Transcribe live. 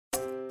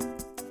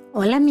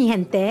Hola, mi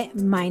gente.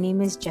 My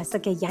name is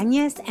Jessica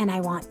Yanez, and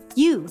I want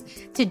you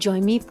to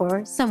join me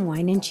for some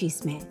Wine and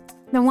Chisme.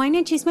 The Wine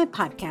and Chisme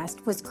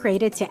podcast was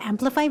created to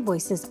amplify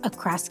voices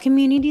across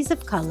communities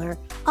of color,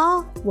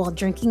 all while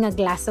drinking a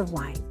glass of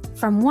wine.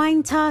 From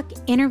wine talk,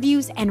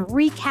 interviews, and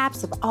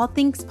recaps of all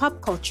things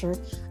pop culture,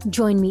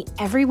 join me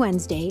every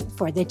Wednesday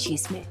for the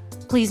Chisme.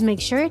 Please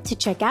make sure to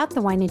check out the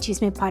Wine and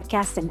Chisme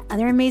podcast and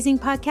other amazing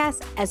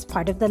podcasts as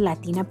part of the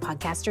Latina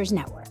Podcasters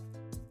Network.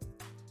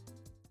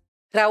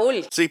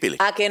 Raúl. Sí, Pili.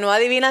 ¿A que no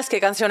adivinas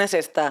qué canción es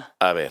esta?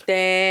 A ver.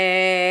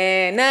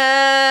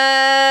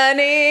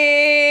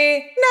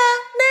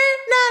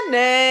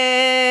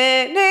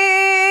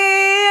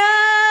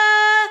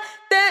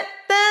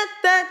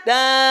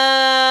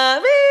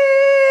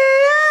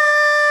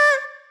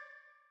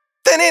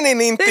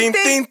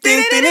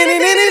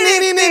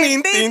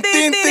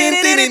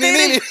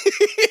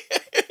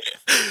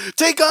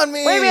 Take on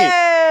me. Muy bien.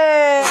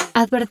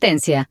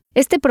 Advertencia.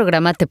 Este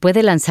programa te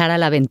puede lanzar a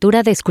la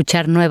aventura de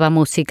escuchar nueva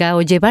música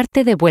o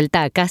llevarte de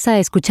vuelta a casa a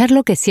escuchar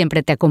lo que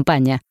siempre te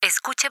acompaña.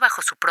 Escuche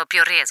bajo su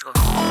propio riesgo.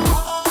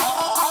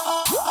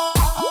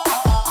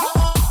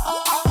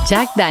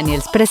 Jack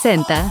Daniels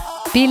presenta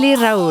Pili,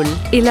 Raúl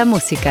y la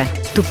música,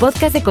 tu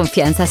podcast de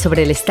confianza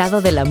sobre el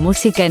estado de la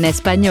música en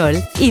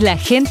español y la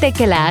gente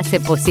que la hace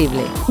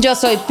posible. Yo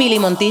soy Pili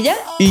Montilla.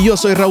 Y yo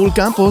soy Raúl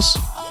Campos.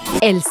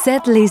 El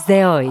setlist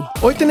de hoy.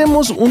 Hoy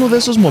tenemos uno de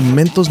esos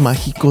momentos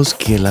mágicos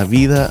que la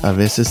vida a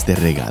veces te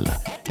regala.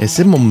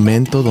 Ese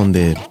momento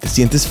donde te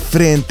sientes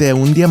frente a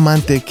un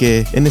diamante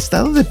que en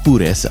estado de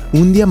pureza,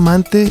 un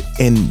diamante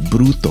en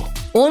bruto.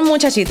 Un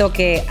muchachito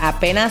que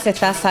apenas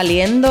está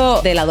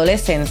saliendo de la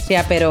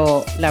adolescencia,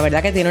 pero la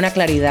verdad que tiene una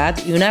claridad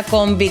y una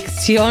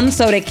convicción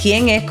sobre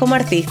quién es como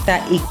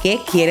artista y qué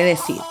quiere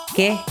decir,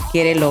 qué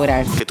quiere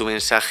lograr. Que tu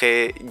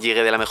mensaje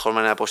llegue de la mejor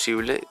manera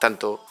posible,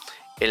 tanto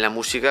en la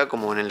música,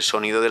 como en el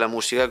sonido de la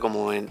música,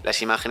 como en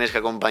las imágenes que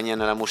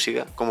acompañan a la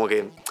música. Como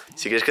que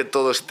si quieres que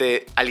todo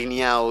esté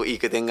alineado y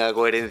que tenga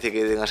coherencia y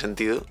que tenga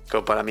sentido,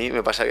 pero para mí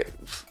me pasa que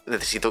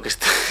necesito que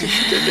esté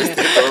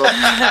todo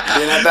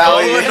bien atado.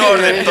 Todo en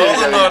orden,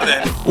 todo en orden.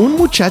 Un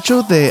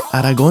muchacho de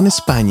Aragón,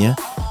 España,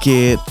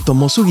 que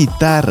tomó su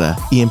guitarra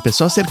y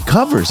empezó a hacer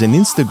covers en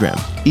Instagram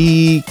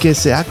y que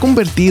se ha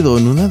convertido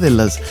en una de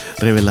las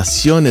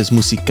revelaciones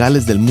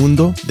musicales del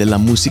mundo de la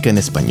música en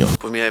español.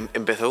 Pues mira,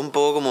 empezó un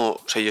poco como...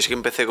 O sea, yo sí que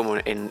empecé como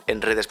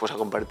en redes pues a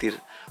compartir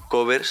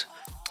covers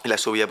y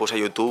las subía pues a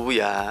YouTube y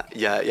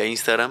a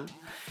Instagram.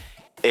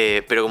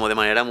 Pero como de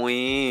manera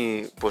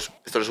muy... Pues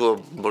esto lo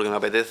subo porque me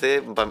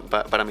apetece,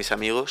 para mis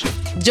amigos.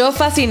 Yo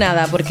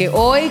fascinada porque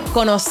hoy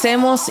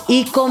conocemos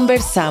y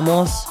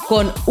conversamos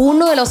con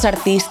uno de los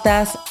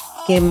artistas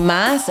que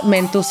más me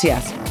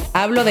entusiasma.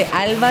 Hablo de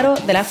Álvaro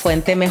de la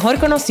Fuente, mejor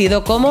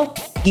conocido como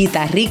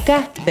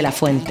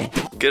Guitarricadelafuente.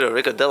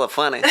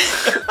 Guitarricadelafuente.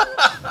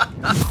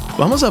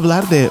 Vamos a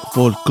hablar de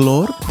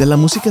folclore, de la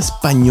música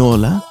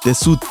española, de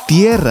su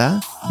tierra,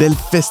 del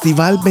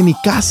Festival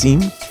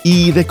Benicàssim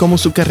y de cómo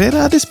su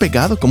carrera ha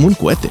despegado como un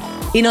cohete.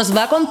 Y nos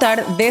va a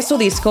contar de su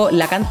disco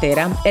La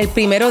Cantera, el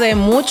primero de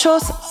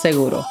muchos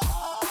seguro.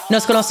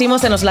 Nos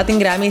conocimos en los Latin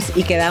Grammys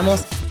y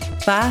quedamos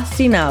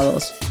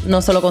fascinados,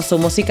 no solo con su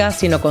música,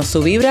 sino con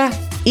su vibra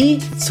y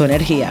su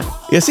energía.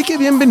 Y así que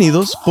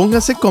bienvenidos,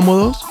 pónganse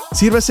cómodos,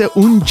 sírvase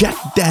un Jack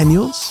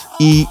Daniels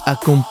y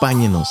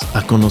acompáñenos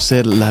a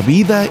conocer la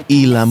vida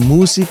y la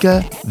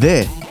música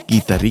de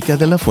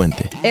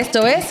Guitarricadelafuente.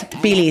 Esto es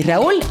Pili,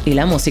 Raúl y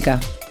la música.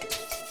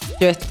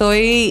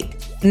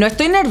 No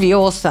estoy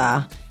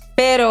nerviosa,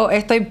 pero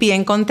estoy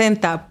bien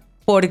contenta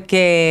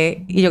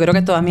porque, y yo creo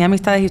que todas mis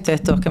amistades y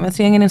ustedes todos que me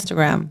siguen en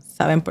Instagram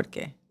saben por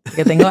qué.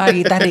 Que tengo a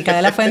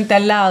Guitarricadelafuente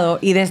al lado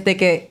y desde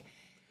que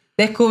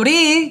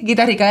descubrí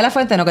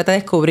Guitarricadelafuente, no que te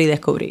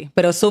descubrí,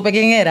 pero supe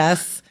quién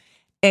eras,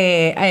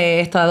 he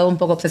estado un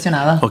poco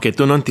obsesionada. Ok,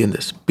 tú no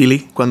entiendes.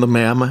 Pili, cuando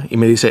me ama y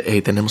me dice,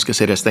 hey, tenemos que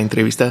hacer esta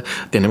entrevista,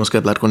 tenemos que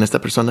hablar con esta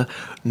persona,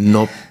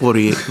 no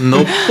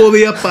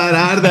podía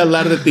parar de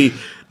hablar de ti.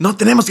 No,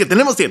 tenemos que.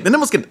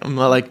 I'm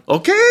like,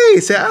 ok,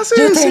 se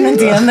hace. Ustedes no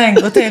entienden.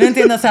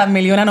 O sea,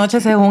 Mil y una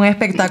noches es un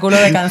espectáculo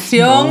de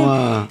canción.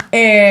 No.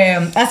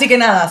 Así que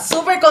nada,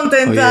 súper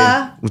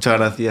contenta. Oye, muchas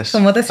gracias.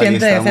 ¿Cómo te Aquí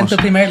sientes en estamos. tu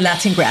primer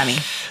Latin Grammy?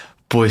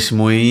 Pues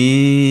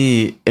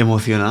muy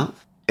emocionado.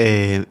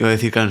 Iba a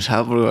decir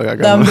cansado porque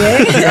acabo.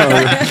 ¿También?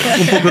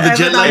 Un poco de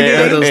jet lag,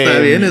 pero está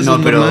bien, eso no,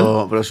 es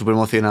normal. pero súper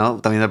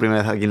emocionado. También la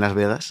primera vez aquí en Las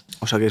Vegas.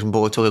 O sea que es un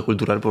poco choque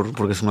cultural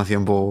porque es una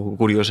ciudad un poco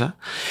curiosa.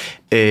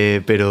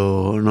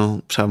 Pero no,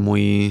 o sea,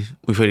 muy,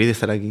 muy feliz de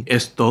estar aquí.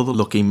 ¿Es todo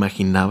lo que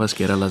imaginabas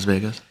que era Las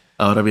Vegas?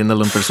 Ahora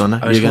viéndolo en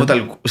persona. A ver,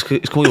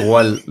 es como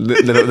igual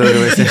de lo que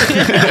ves en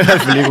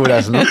las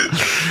películas, ¿no?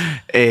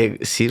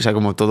 Sí, o sea,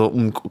 como todo,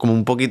 como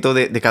un poquito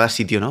de cada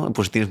sitio, ¿no?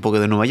 Pues tienes un poco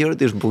de Nueva York,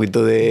 tienes un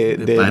poquito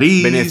de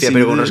París, Venecia, sí,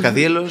 pero con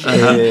rascacielos.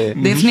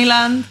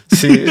 Disneyland.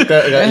 Sí,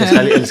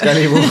 el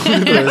Excalibur.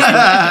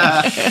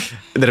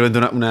 De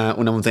repente una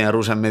montaña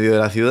rusa en medio de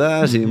la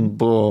ciudad, así un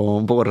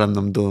poco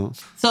random todo.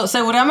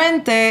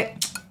 Seguramente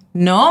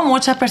no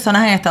muchas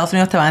personas en Estados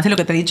Unidos te van a decir lo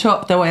que te he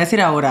dicho, te voy a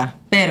decir ahora.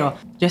 Pero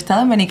yo he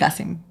estado en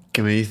Benicàssim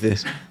 ¿Qué me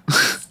dices?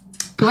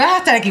 Tú vas a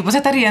estar aquí, pues se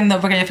está riendo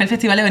porque yo fui al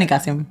festival de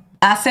Benicàssim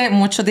hace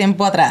mucho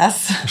tiempo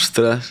atrás.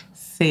 Ostras.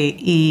 Sí,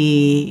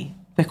 y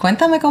pues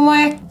cuéntame cómo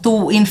es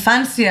tu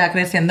infancia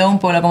creciendo en un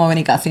pueblo como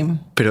Benicàssim.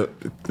 Pero,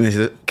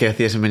 ¿qué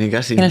hacías en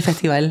Benicàssim? En el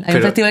festival. Hay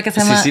un festival que se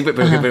llama... Sí,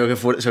 pero que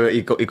fue...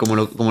 ¿Y cómo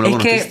lo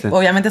conociste? Es que,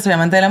 obviamente, soy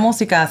amante de la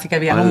música, así que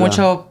viajo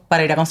mucho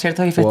para ir a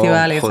conciertos y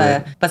festivales. Wow,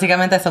 ¿sabes?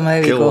 Básicamente a eso me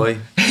dedico. Qué guay.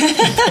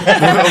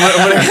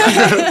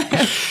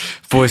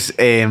 Pues,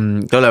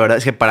 claro, la verdad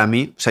es que para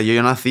mí, o sea,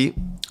 yo nací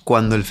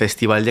cuando el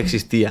festival ya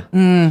existía.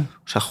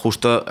 O sea,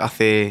 justo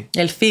hace...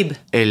 El FIB.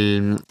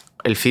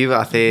 El FIB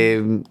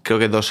hace, creo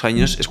que 2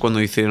 años, es cuando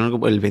hicieron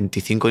el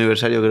 25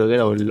 aniversario, creo que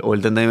era, o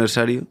el 30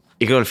 aniversario.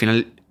 Y claro, al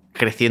final,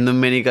 creciendo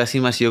en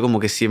Benicàssim ha sido como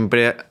que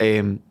siempre...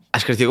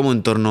 has crecido como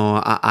en torno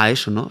a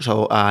eso, ¿no? O sea,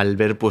 al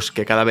ver pues,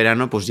 que cada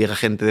verano pues, llega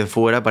gente de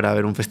fuera para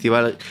ver un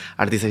festival,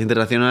 artistas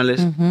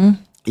internacionales.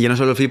 Y ya no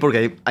solo el FIB,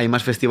 porque hay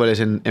más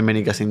festivales en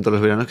Benicàssim todos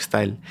los veranos, que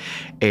está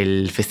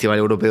el Festival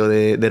Europeo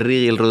de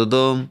Reggae, el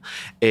Rototom,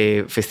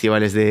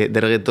 festivales de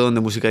reggaetón, de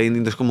música indie.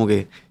 Entonces, como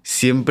que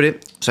siempre...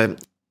 O sea,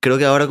 creo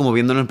que ahora, como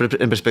viéndolo en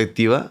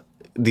perspectiva,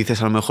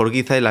 dices, a lo mejor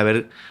quizá el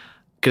haber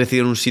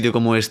crecido en un sitio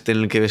como este, en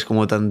el que ves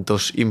como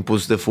tantos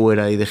inputs de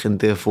fuera y de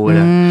gente de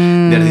fuera,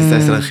 de artistas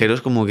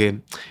extranjeros, como que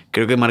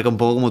creo que marca un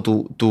poco como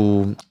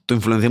tu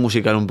influencia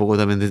musical un poco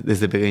también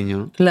desde pequeño,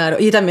 ¿no? Claro,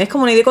 y también es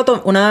como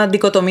una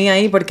dicotomía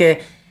ahí,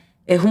 porque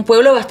es un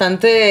pueblo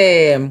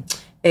bastante...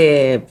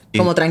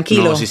 como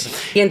tranquilo. No, sí.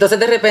 Y entonces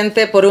de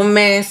repente por un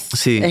mes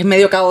es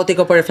medio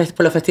caótico por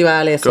los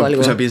festivales o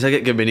algo. O sea, piensa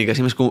que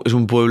Benicàssim es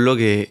un pueblo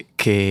que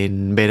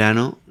en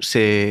verano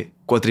se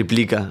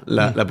cuatriplica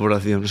la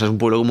población. O sea, es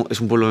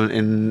un pueblo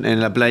en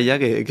la playa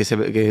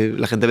que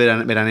la gente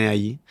veranea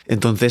allí.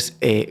 Entonces,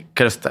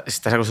 claro,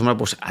 estás acostumbrado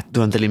pues,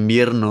 durante el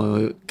invierno,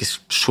 que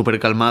es súper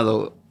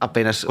calmado,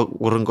 apenas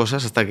ocurren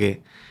cosas, hasta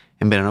que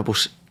en verano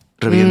pues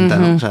revienta,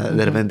 ¿no? O sea,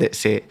 de repente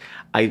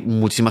hay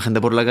muchísima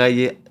gente por la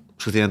calle,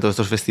 suceden todos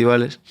estos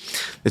festivales.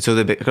 De hecho,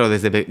 claro,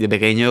 desde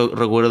pequeño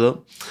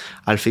recuerdo,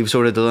 al FIB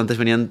sobre todo, antes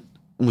venían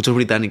muchos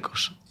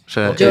británicos. O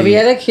sea, yo vi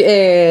a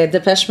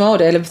Depeche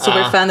Mode, él es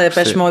súper fan de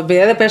Depeche Mode. Vi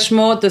a Depeche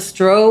Mode, The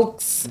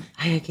Strokes.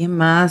 Ay, ¿quién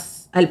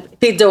más?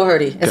 Pete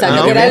Doherty.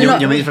 Exacto.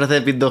 Yo me disfrazé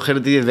de Pete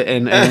Doherty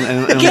en un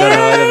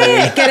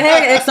carnaval. ¿Que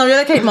eres el exnovio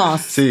de Kate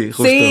Moss? Sí,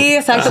 justo. Sí,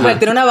 exacto. Porque él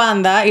tiene una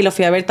banda y lo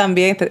fui a ver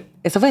también.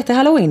 ¿Eso fue este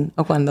Halloween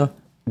o cuándo?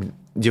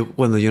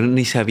 Cuando yo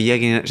ni sabía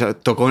quién era. O sea,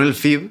 tocó en el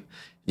FIB.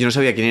 Yo no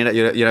sabía quién era,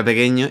 yo era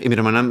pequeño y mi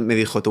hermana me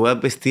dijo, te voy a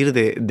vestir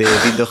de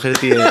Pete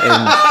Doherty en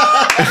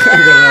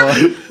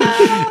carnaval.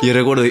 Y yo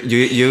recuerdo, yo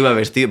iba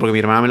vestido, porque mi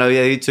hermana me lo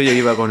había dicho, yo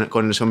iba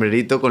con el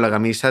sombrerito, con la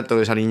camisa, todo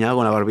desaliñado,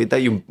 con la barbita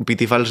y un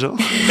piti falso.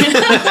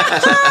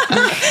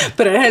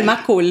 Pero eres el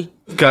más cool.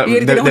 Claro,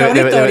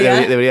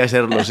 debería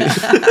serlo, sí.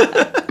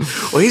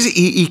 Oye,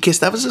 ¿y qué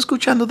estabas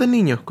escuchando de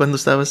niño cuando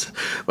estabas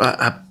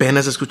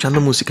apenas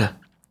escuchando música?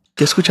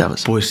 ¿Qué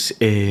escuchabas? Pues,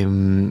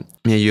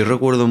 mira, yo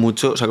recuerdo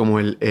mucho, o sea, como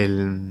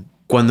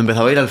cuando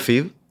empezaba a ir al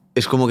FIB,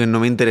 es como que no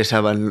me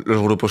interesaban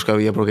los grupos que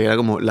había, porque era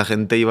como la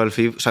gente iba al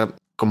FIB, o sea,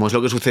 como es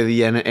lo que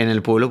sucedía en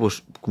el pueblo,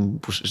 pues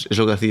es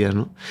lo que hacías,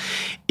 ¿no?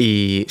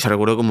 Y, o sea,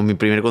 recuerdo como mi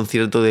primer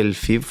concierto del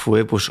FIB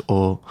fue, pues,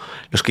 o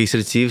los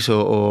Kaiser Chiefs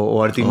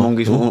o Arctic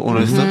Monkeys, uno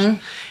de estos.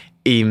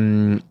 Y,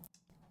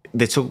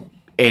 de hecho,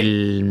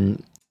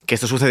 que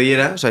esto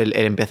sucediera, o sea, el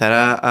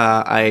empezar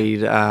a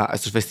ir a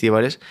estos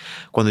festivales,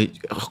 cuando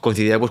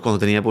coincidía pues, cuando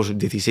tenía pues,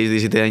 16,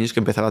 17 años, que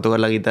empezaba a tocar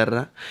la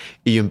guitarra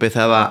y yo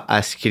empezaba a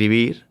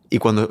escribir, y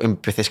cuando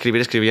empecé a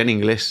escribir, escribía en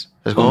inglés.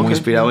 Es como muy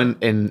inspirado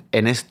en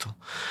esto.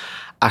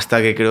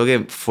 Hasta que creo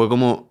que fue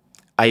como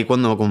ahí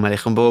cuando me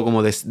alejé un poco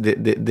como de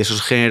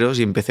esos géneros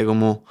y empecé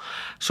como,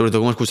 sobre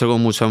todo como a escuchar como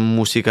mucha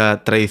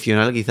música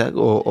tradicional quizá,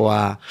 o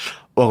a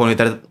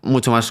conectar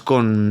mucho más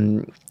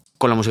con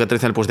la música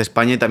tradicional pues, de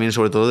España y también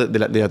sobre todo de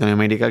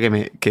Latinoamérica,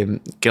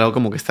 que algo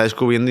como que está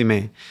descubriendo y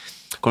me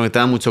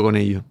conectaba mucho con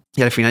ello.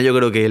 Y al final yo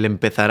creo que el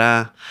empezar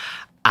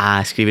a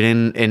escribir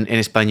en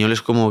español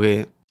es como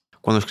que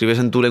cuando escribes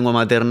en tu lengua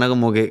materna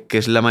como que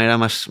es la manera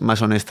más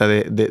honesta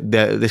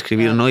de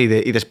escribir, ¿no? Y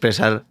de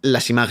expresar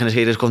las imágenes que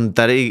quieres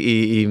contar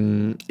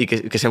y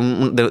que sea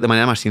de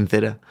manera más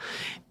sincera.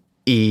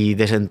 Y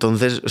desde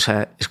entonces, o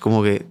sea, es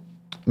como que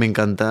me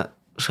encanta...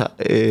 O sea,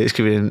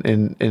 escribir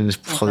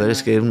joder,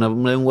 es que es una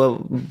lengua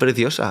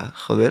preciosa,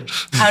 joder.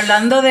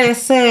 Hablando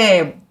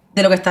de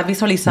lo que estás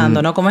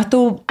visualizando, ¿no? ¿Cómo es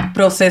tu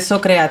proceso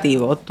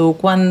creativo? Tú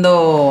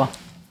cuando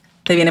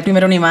te viene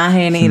primero una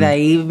imagen y de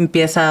ahí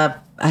empiezas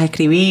a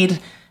escribir,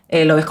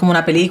 lo ves como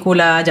una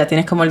película, ya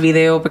tienes como el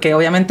video, porque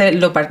obviamente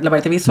la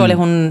parte visual es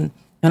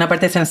una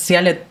parte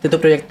esencial de tu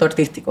proyecto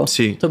artístico.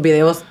 Sí. Tus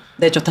videos,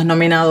 de hecho estás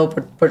nominado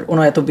por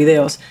uno de tus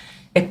videos.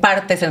 Es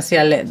parte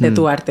esencial de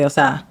tu arte, o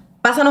sea...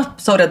 Pásanos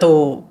sobre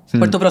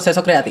por tu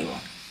proceso creativo.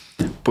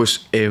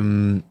 Pues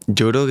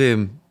yo creo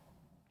que...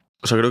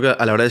 O sea, creo que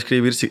a la hora de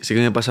escribir sí que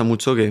me pasa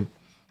mucho que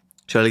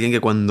Soy alguien que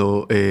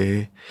cuando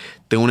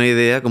tengo una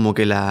idea como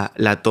que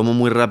la tomo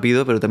muy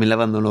rápido, pero también la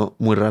abandono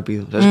muy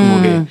rápido. ¿Sabes?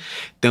 Como que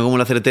tengo como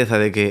la certeza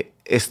de que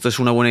esto es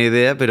una buena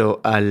idea,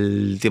 pero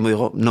al tiempo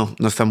digo, no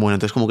es tan buena,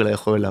 entonces como que la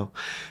dejo de lado.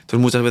 Entonces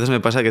muchas veces me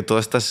pasa que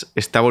toda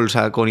esta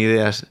bolsa con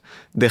ideas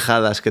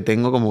dejadas que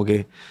tengo, como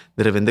que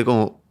de repente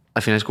como...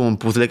 Al final es como un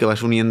puzzle que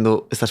vas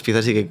uniendo estas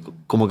piezas y que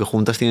como que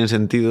juntas tienen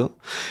sentido.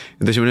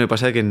 Entonces siempre me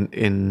pasa que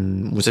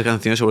en muchas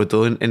canciones, sobre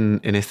todo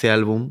en este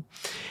álbum,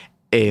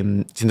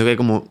 siento que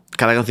como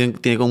cada canción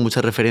tiene como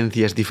muchas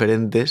referencias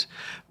diferentes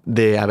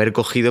de haber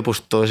cogido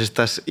pues todas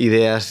estas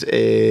ideas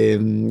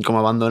como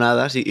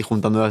abandonadas y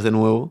juntándolas de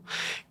nuevo,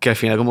 que al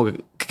final como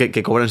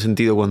que cobran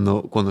sentido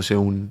cuando se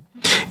unen.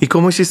 ¿Y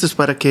cómo hiciste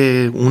para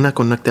que una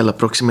conecte a la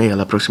próxima y a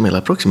la próxima y a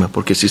la próxima?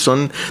 Porque si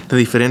son de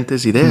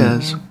diferentes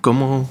ideas,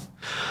 ¿cómo...?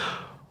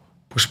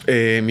 Pues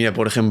mira,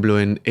 por ejemplo,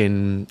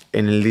 en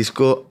el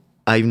disco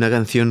hay una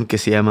canción que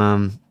se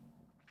llama...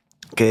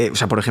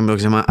 por ejemplo, que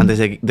se llama Antes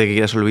de que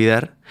quieras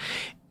olvidar.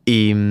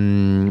 Y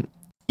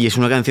es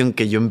una canción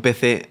que yo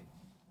empecé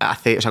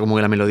hace... O sea, como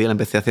que la melodía la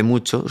empecé hace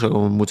mucho, o sea,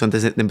 como mucho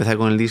antes de empezar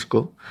con el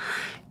disco.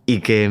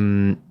 Y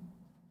que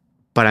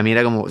para mí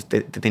era como...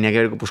 tenía que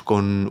ver pues,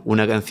 con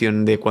una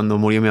canción de cuando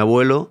murió mi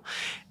abuelo,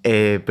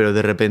 pero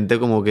de repente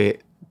como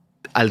que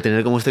al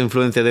tener como esta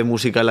influencia de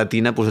música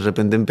latina, pues de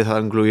repente empezaba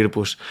a incluir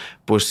pues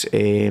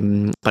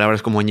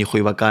palabras como añejo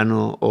y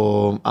bacano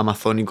o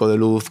amazónico de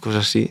luz,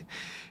 cosas así.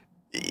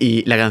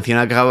 Y la canción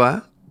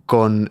acaba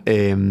con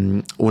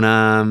un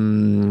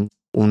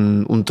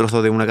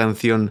trozo de una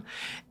canción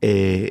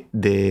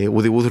de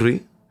Woody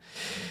Guthrie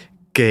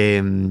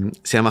que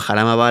se llama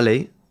Jarama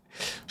Valley.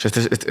 O sea,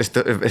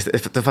 esto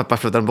es para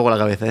explotar un poco la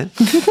cabeza, ¿eh?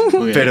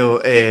 Pero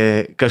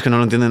claro, es que no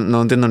lo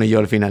entiendo ni yo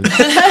al final.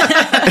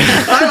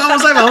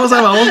 Vamos,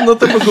 no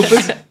te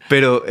preocupes.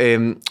 Pero,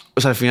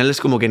 o sea, al final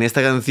es como que en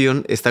esta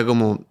canción está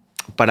como,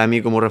 para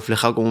mí, como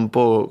reflejado como un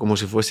poco como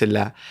si fuese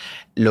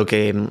lo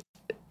que...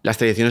 las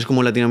tradiciones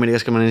como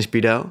latinoamericanas que me han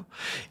inspirado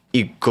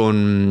y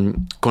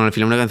con al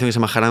final una canción que se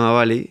llama Jarama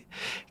Valley,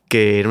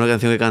 que era una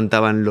canción que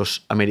cantaban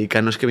los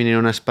americanos que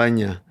vinieron a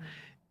España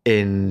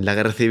en la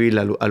guerra civil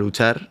a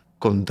luchar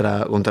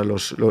contra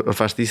los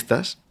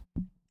fascistas.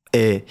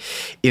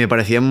 Y me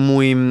parecía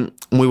muy,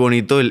 muy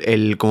bonito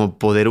el como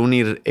poder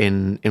unir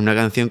en una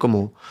canción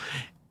como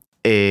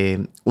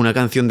una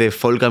canción de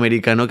folk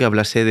americano que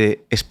hablase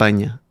de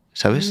España,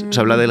 ¿sabes? Se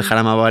habla del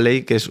Jarama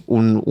Valley, que es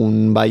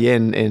un valle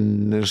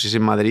no sé si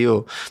en Madrid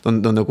o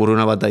donde ocurre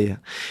una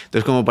batalla.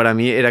 Entonces como para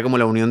mí era como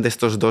la unión de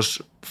estos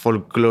dos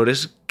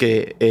folclores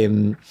que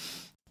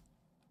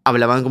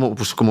hablaban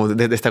como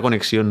de esta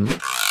conexión, ¿no?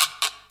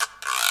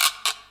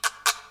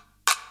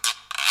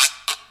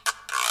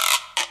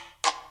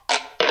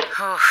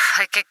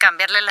 Hay que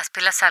cambiarle las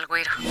pilas al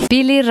güiro.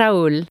 Pili,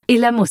 Raúl y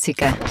la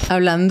música.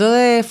 Hablando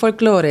de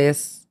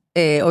folclores,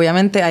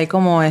 obviamente hay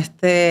como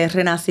este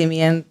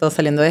renacimiento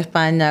saliendo de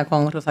España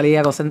con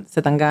Rosalía, con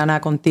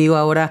Zetangana, contigo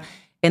ahora,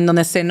 en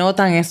donde se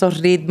notan esos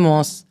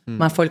ritmos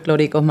más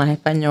folclóricos, más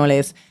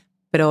españoles,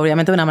 pero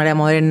obviamente de una manera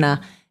moderna.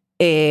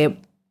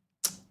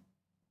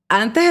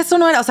 Antes eso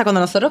no era, o sea,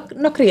 cuando nosotros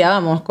nos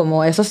criábamos,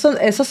 como esos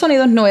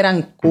sonidos no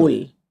eran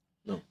cool.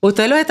 No.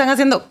 Ustedes los están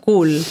haciendo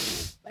cool.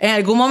 ¿En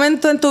algún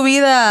momento en tu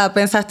vida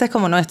pensaste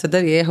como, no, esto es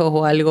de viejos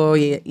o algo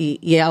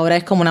y ahora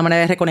es como una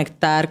manera de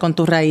reconectar con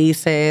tus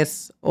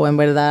raíces o en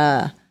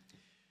verdad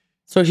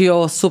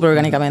surgió súper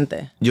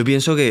orgánicamente? Yo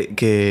pienso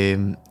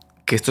que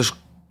esto es,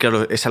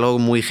 claro, es algo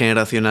muy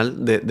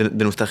generacional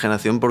de nuestra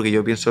generación, porque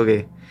yo pienso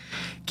que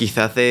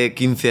quizá hace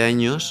 15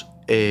 años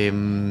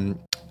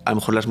a lo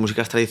mejor las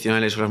músicas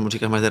tradicionales o las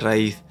músicas más de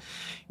raíz,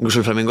 incluso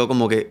el flamenco,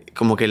 como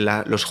que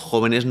los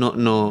jóvenes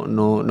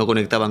no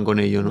conectaban con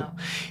ello, ¿no?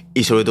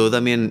 Y sobre todo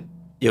también,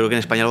 yo creo que en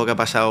España algo que ha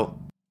pasado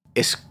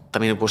es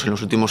también pues, en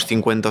los últimos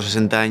 50 o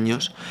 60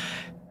 años,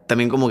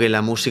 también como que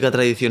la música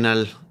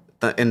tradicional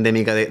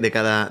endémica de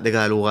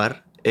cada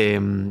lugar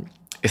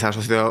está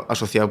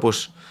asociado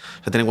pues,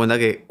 o sea, ten en cuenta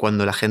que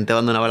cuando la gente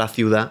abandonaba la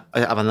ciudad,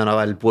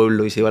 abandonaba el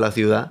pueblo y se iba a la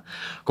ciudad,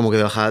 como que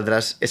dejaba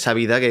atrás esa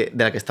vida de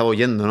la que estaba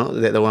huyendo, ¿no?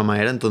 De alguna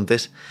manera.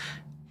 Entonces,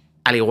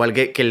 al igual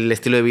que el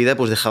estilo de vida,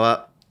 pues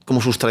dejaba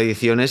como sus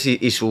tradiciones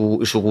y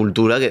su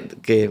cultura,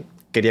 que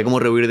quería como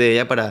rehuir de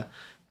ella para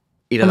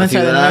ir a la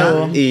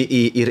ciudad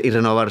y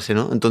renovarse,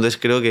 ¿no? Entonces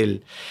creo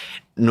que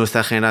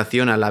nuestra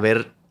generación,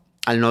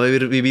 al no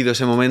haber vivido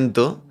ese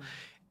momento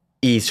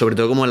y sobre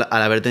todo como al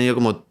haber tenido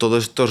como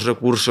todos estos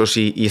recursos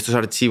y estos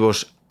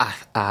archivos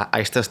a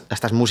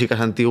estas músicas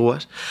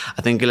antiguas,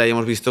 hacen que la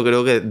hayamos visto,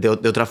 creo que de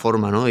otra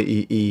forma, ¿no?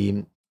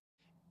 Y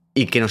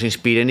que nos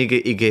inspiren y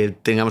que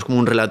tengamos como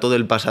un relato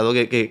del pasado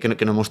que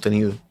no hemos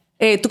tenido.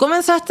 Tú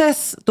comenzaste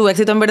tu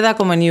éxito en verdad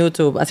como en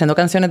YouTube, haciendo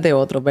canciones de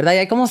otros, ¿verdad? Y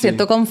hay como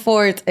cierto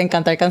confort en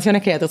cantar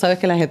canciones que ya tú sabes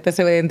que la gente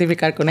se va a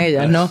identificar con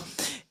ellas, ¿no?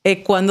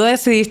 ¿Cuándo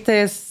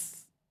decidiste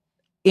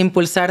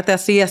impulsarte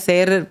así,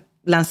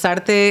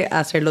 lanzarte a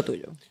hacer lo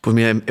tuyo? Pues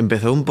mira,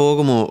 empezó un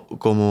poco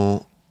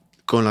como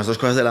con las dos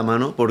cosas de la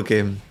mano,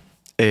 porque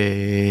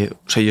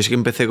o sea, yo sí que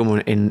empecé como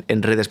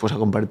en redes pues, a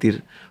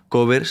compartir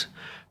covers,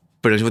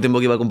 Pero al mismo tiempo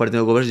que iba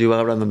compartiendo covers, yo iba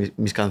grabando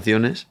mis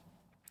canciones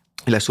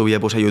y las subía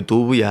pues a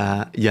YouTube y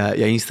a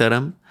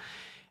Instagram.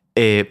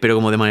 Pero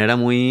como de manera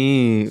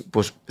muy...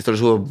 Pues esto lo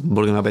subo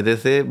porque me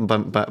apetece,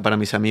 para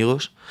mis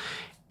amigos.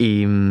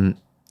 Y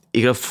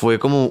creo que fue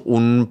como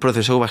un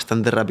proceso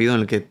bastante rápido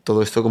en el que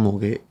todo esto como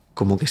que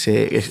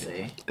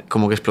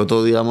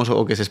explotó, digamos,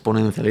 o que se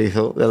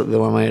exponencializó de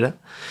alguna manera.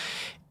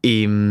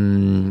 Y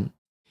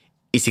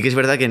sí que es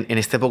verdad que en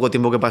este poco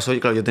tiempo que pasó,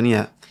 claro, yo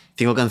tenía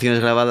 5 canciones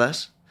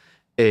grabadas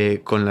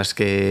con las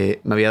que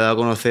me había dado a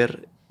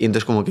conocer, y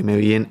entonces como que me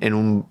vi en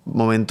un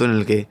momento en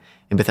el que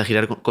empecé a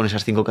girar con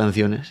esas 5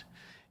 canciones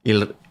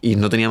y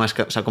no tenía más...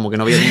 O sea, como que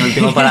no había tenido el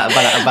tiempo para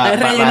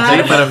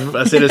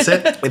hacer el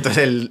set.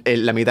 Entonces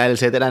la mitad del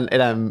set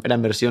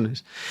eran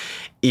versiones.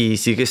 Y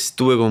sí que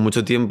estuve como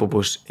mucho tiempo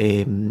pues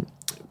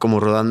como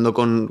rodando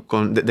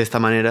de esta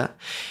manera,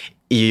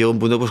 y llegó un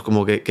punto pues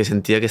como que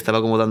sentía que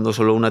estaba como dando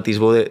solo un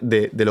atisbo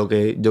de lo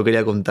que yo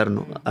quería contar,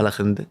 ¿no? A la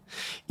gente.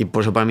 Y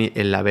por eso para mí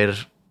el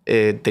haber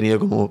tenido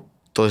como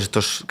todos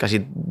estos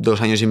casi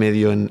 2 años y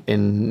medio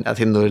en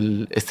haciendo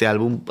este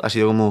álbum ha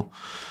sido como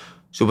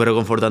súper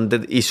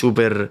reconfortante y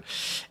súper...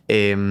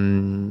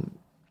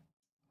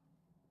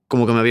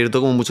 como que me ha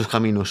abierto como muchos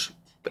caminos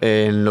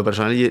en lo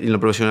personal y en lo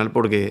profesional,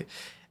 porque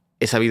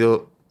he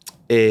sabido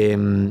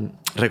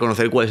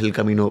reconocer cuál es el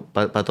camino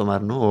para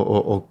tomar, ¿no?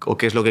 O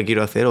qué es lo que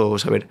quiero hacer, o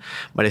saber,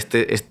 vale,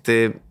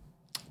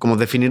 como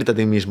definirte a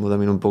ti mismo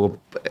también un poco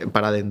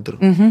para adentro.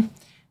 Uh-huh.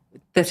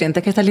 ¿Te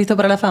sientes que estás listo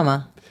para la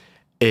fama?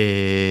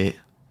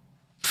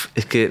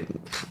 Es que,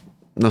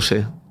 no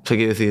sé,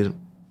 quiero decir...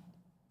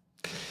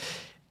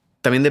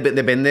 También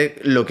depende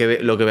lo que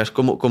veas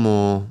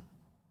como...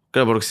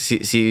 Claro, porque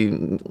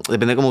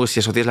depende como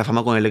si asocias la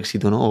fama con el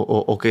éxito, ¿no?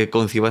 O que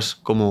concibas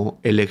como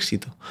el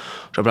éxito.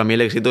 O sea, para mí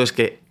el éxito es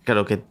que,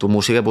 claro, que tu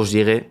música pues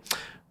llegue...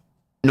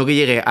 No que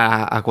llegue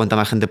a cuanta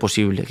más gente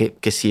posible,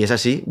 que si es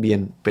así,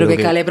 bien. Pero que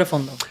cale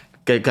profundo.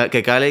 Que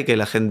cale y que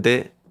la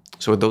gente,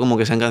 sobre todo como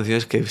que sean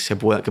canciones que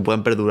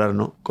puedan perdurar,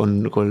 ¿no?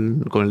 Con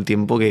el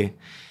tiempo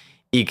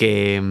y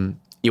que...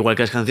 Igual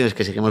que las canciones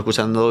que seguimos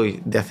escuchando hoy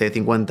de hace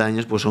 50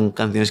 años, pues son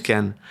canciones que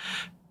han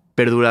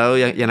perdurado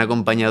y han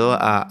acompañado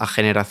a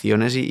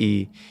generaciones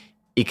y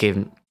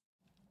que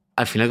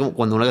al final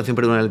cuando una canción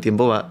perdura en el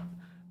tiempo va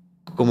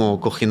como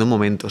cogiendo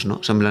momentos, ¿no?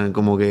 O sea, en plan,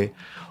 como que...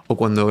 O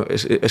cuando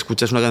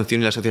escuchas una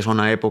canción y la asocias a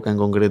una época en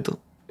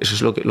concreto. Eso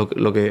es lo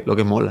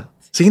que mola.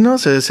 Sí, no,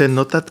 se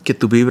nota que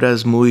tu vibra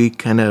es muy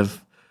kind of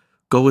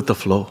go with the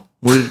flow,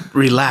 muy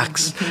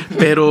relax.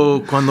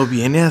 Pero cuando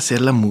viene a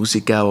hacer la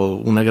música o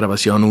una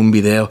grabación, un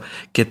video,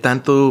 ¿qué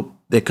tanto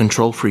de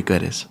control freak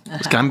eres?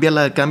 Pues cambia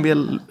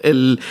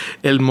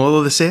el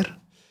modo de ser.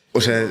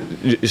 O sea,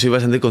 yo soy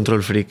bastante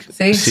control freak.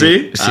 ¿Sí?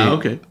 ¿Sí? Ah,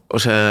 ok. O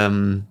sea,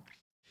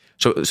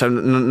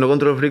 no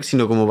control freak,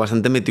 sino como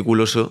bastante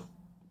meticuloso,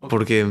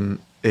 porque...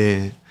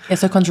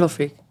 Eso es control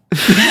freak.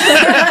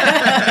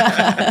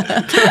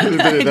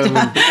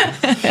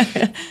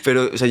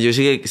 Pero, o sea, yo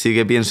sí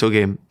que pienso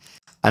que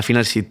al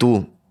final si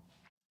tú...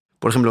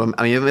 Por ejemplo,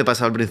 a mí me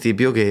pasaba al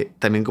principio que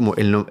también como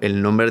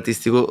el nombre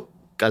artístico,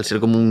 al ser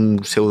como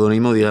un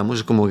seudónimo, digamos,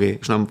 es como que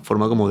es una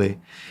forma como de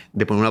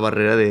poner una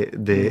barrera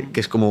de que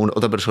es como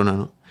otra persona,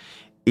 ¿no?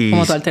 Y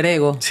como tu alter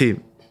ego. Sí.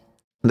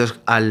 Entonces,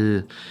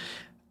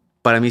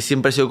 para mí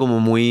siempre ha sido como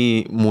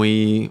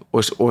muy...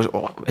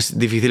 es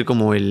difícil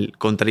como el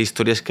contar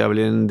historias que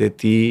hablen de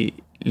ti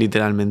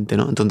literalmente,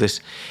 ¿no?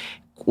 Entonces,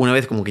 una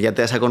vez como que ya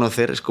te das a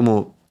conocer, es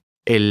como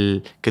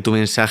que tu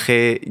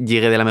mensaje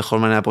llegue de la mejor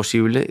manera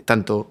posible,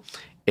 tanto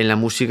en la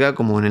música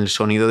como en el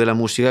sonido de la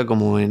música,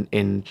 como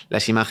en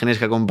las imágenes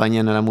que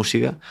acompañan a la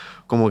música.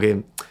 Como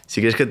que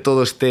si quieres que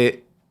todo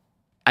esté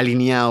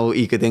alineado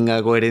y que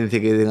tenga coherencia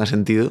y que tenga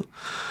sentido...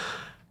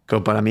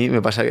 Pero para mí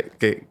me pasa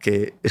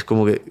que es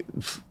como que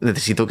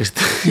necesito que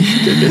esté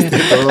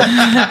todo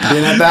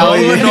bien atado.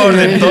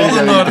 Todo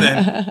en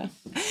orden.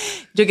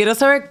 Yo quiero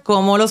saber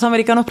cómo los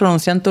americanos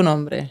pronuncian tu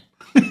nombre.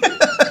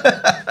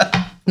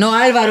 No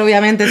Álvaro,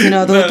 obviamente,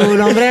 sino tu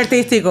nombre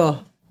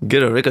artístico.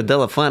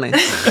 Guitarricadelafuente.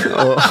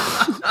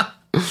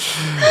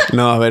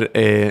 No, a ver,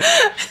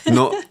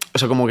 no... O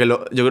sea, como que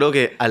yo creo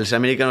que al ser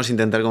americanos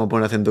intentar como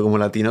poner acento como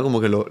latino,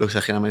 como que lo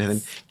exageran más y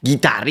dicen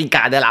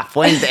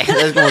Guitarricadelafuente.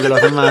 Es como que lo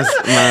hacen más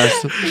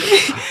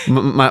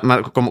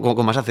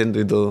con más acento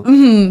y todo.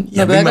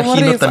 Ya me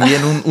imagino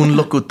también un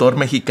locutor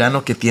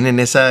mexicano que tienen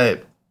esa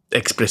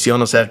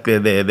expresión, o sea, que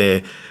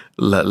de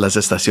las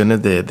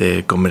estaciones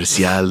de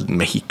comercial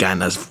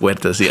mexicanas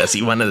fuertes y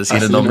así van a decir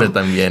así, el nombre, ¿no?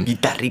 También.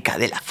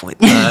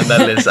 Guitarricadelafuente.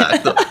 Dale,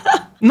 exacto.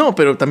 No,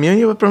 pero también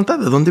yo iba a preguntar,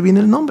 ¿de dónde viene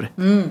el nombre?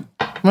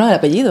 Bueno, el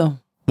apellido.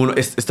 Bueno,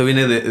 esto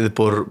viene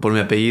por mi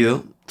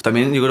apellido.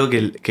 También yo creo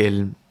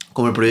que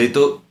como el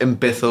proyecto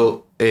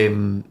empezó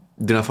de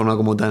una forma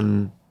como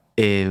tan...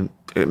 de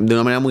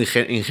una manera muy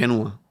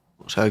ingenua.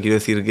 O sea, quiero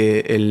decir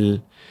que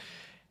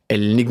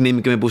el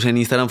nickname que me puse en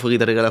Instagram fue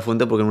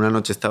Guitarricadelafuente porque en una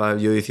noche estaba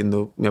yo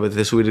diciendo me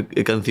apetece subir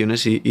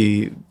canciones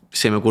y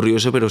se me ocurrió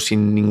eso, pero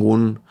sin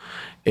ningún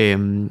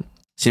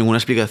sin ninguna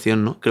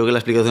explicación, ¿no? Creo que la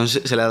explicación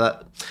se le ha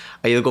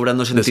ido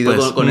cobrando sentido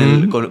Después.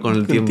 con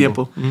el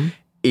tiempo.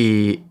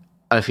 Y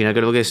al final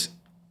creo que es...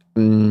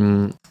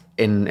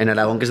 en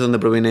Aragón, que es donde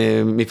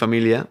proviene mi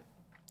familia,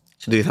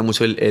 se utiliza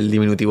mucho el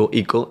diminutivo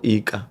ico y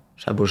ica. O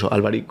sea, por eso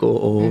Alvarico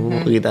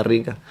o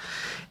Guitarrica.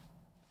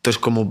 Entonces,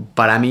 como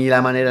para mí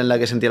la manera en la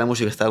que sentía la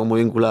música estaba como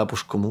vinculada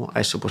pues como a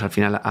eso, pues al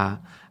final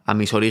a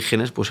mis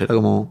orígenes, pues era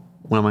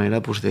como una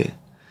manera pues de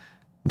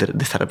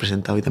estar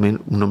representado, y también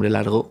un nombre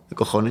largo de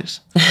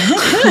cojones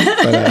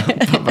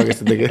para que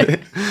se te quede.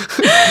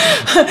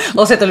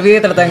 O se te olvide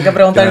y te lo tengan que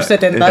preguntar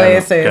 70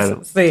 veces.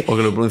 Claro. Sí. O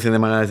que lo pronuncien de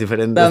maneras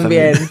diferentes.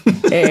 También.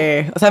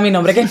 O sea, mi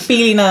nombre que es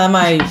Pili nada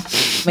más. Y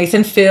me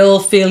dicen Phil,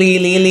 Philly,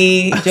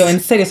 Lily. Yo, en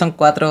serio, son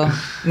 4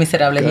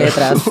 miserables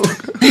letras.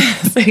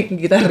 Sí,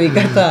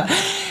 Guitarrica está...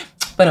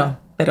 Bueno,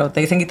 pero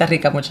te dicen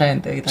Guitarrica mucha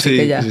gente.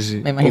 Guitarrica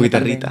sí. Me imagino. O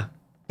Guitarrita.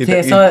 Sí,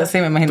 eso sí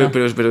me imagino.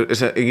 Pero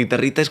esa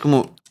guitarrita es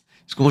como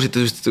si tú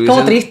estuvieses...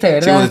 Como triste,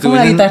 ¿verdad? Sí, como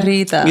una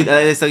guitarrita.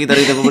 Esta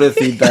guitarrita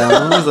pobrecita,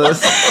 ¿no?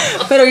 ¿Sabes?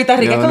 Pero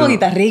guitarrica es como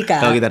guitarrica.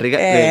 Claro, guitarrica.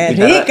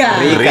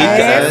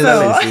 Rica,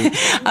 eso. Sí.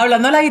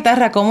 Hablando de la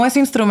guitarra, ¿cómo ese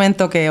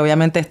instrumento, que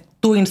obviamente es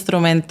tu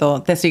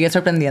instrumento, te sigue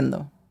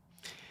sorprendiendo?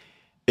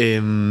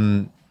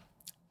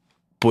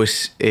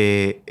 Pues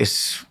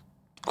es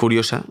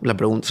curiosa la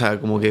pregunta. O sea,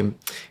 como que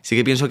sí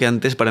que pienso que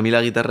antes para mí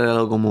la guitarra era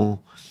algo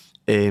como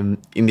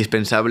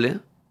indispensable.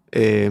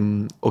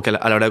 O que a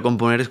la hora de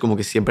componer es como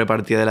que siempre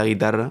partía de la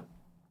guitarra.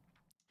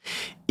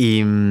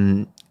 Y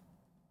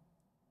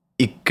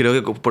creo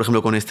que, por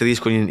ejemplo, con este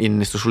disco y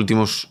en estos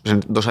últimos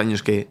 2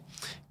 años que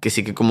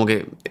sí que como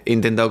que he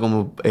intentado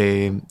como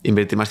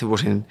invertir más tiempo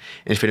en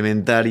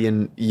experimentar y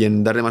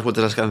en darle más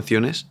vueltas a las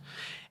canciones,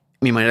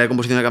 mi manera de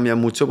composición ha cambiado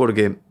mucho,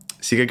 porque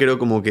sí que creo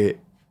como que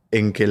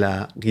en que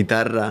la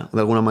guitarra, de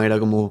alguna manera,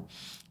 como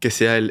que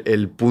sea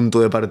el punto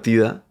de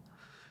partida.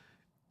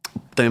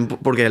 También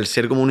porque al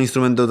ser como un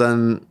instrumento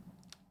tan...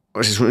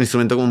 Pues es un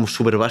instrumento como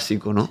súper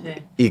básico, ¿no?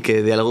 Sí. Y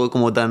que de algo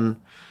como tan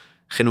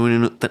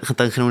genuino,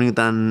 y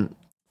tan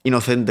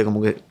inocente,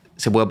 como que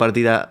se pueda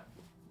partir a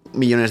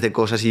millones de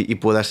cosas y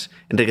puedas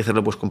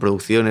enriquecerlo pues con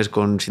producciones,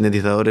 con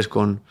sintetizadores,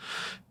 con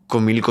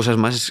 1000 cosas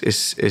más,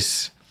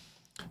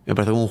 me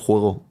parece como un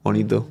juego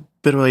bonito.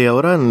 Pero y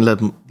ahora en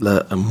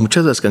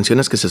muchas de las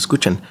canciones que se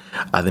escuchan,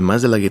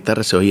 además de la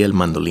guitarra, se oye el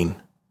mandolín.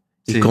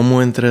 ¿Y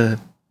cómo entra...?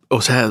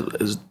 O sea,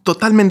 es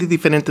totalmente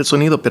diferente el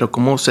sonido, pero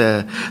 ¿cómo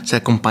se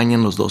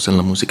acompañan los dos en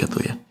la música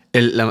tuya?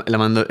 La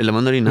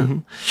mandolina.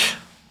 Uh-huh.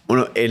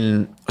 Bueno,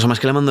 o sea,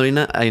 más que la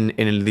mandolina, en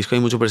el disco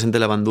hay mucho presente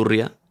la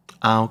bandurria.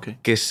 Ah, ok.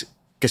 Que es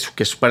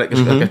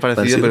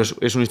parecido, pero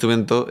es un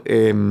instrumento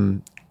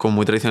como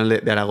muy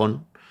tradicional de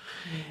Aragón.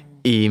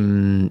 Y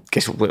que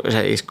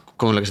es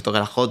como la que se toca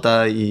la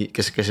jota, y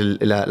que es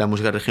la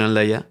música regional de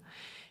allá.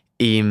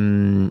 Y...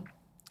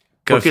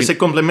 Porque se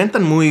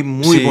complementan muy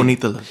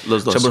bonitos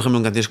los dos. O sea, por ejemplo,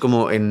 en canciones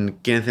como en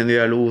 ¿Quién encendió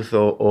la luz?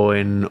 o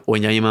en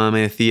Ya mi mamá me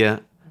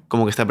decía,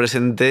 como que está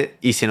presente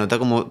y se nota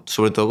como,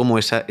 sobre todo, como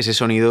ese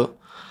sonido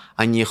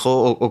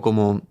añejo o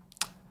como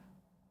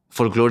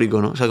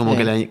folclórico, ¿no? O sea, como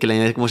que le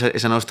añade como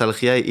esa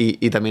nostalgia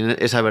y también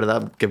esa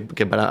verdad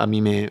que para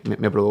mí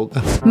me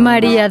provoca.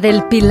 María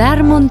del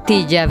Pilar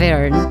Montilla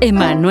Bern,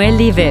 Emanuel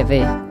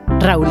Ibebe,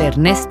 Raúl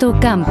Ernesto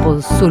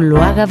Campos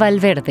Zuluaga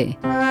Valverde.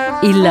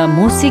 Y la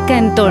música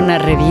en Tona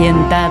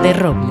Revienta de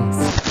Robles.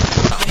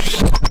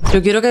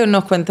 Yo quiero que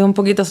nos cuentes un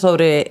poquito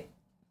sobre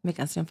mi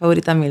canción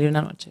favorita,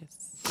 1001 noches.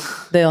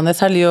 ¿De dónde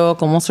salió?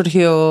 ¿Cómo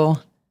surgió?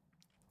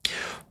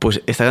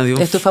 Pues esta canción...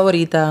 ¿Es tu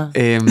favorita?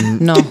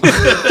 No.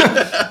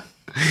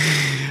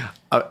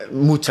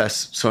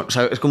 Muchas son. O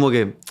sea, es como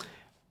que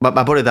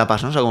va por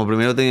etapas, ¿no? O sea, como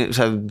primero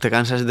te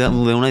cansas de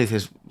una y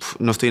dices,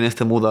 no estoy en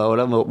este mood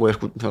ahora,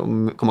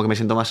 como que me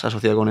siento más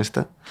asociado con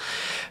esta.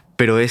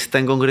 Pero esta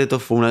en concreto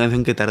fue una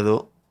canción que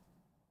tardó,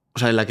 o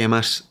sea, la que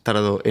más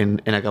tardó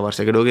en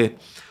acabarse. Creo que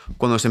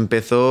cuando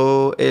empecé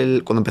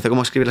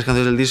como a escribir las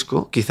canciones del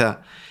disco,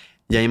 quizá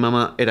Ya mi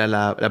mamá era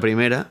la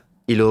primera,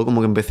 y luego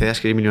como que empecé a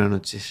escribir 1001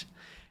 noches.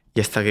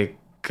 Y hasta que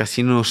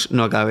casi no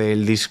acabé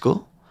el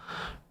disco,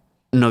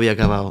 no había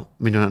acabado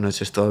 1001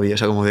 noches todavía, o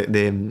sea, como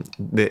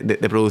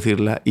de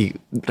producirla. Y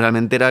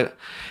realmente era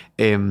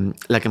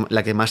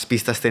la que más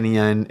pistas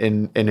tenía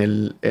en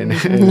el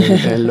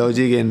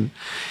Logic,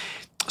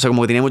 o sea,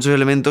 como que tenía muchos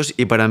elementos,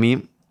 y para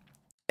mí,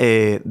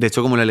 de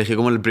hecho, como la elegí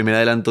como el primer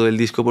adelanto del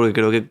disco, porque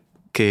creo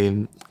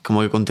que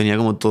como que contenía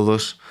como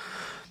todos...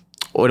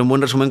 O era un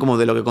buen resumen como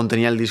de lo que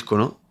contenía el disco,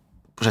 ¿no?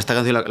 Pues esta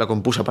canción la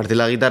compuse a partir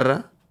de la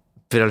guitarra,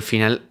 pero al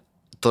final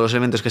todos los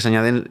elementos que se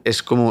añaden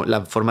es como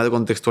la forma de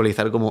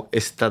contextualizar como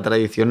esta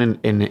tradición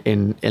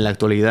en la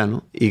actualidad,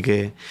 ¿no? Y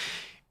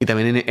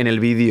también en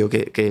el vídeo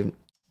que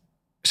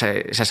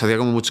se asocia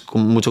como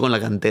mucho con la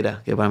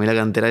cantera, que para mí la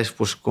cantera es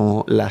pues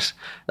como la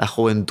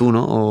juventud,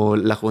 ¿no? O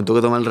la juventud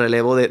que toma el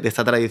relevo de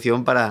esta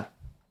tradición para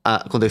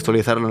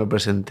contextualizarlo en el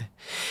presente.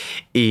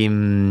 Y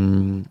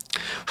o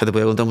sea, te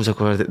podría contar muchas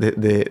cosas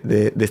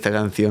de esta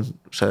canción,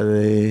 o sea,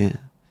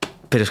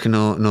 pero es que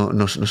no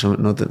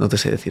te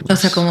sé decir más.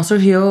 O sea, ¿cómo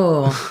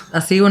surgió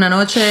así una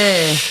noche?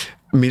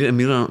 Mil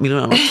una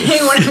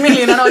noche. Mil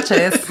y una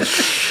noches.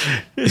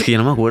 Es que yo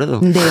no me acuerdo.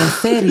 ¿De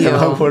serio?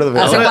 No me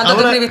acuerdo. ¿Hace cuánto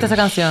tú escribiste esa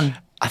canción?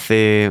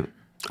 Hace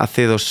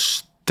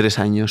 2-3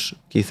 años,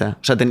 quizá.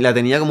 O sea, la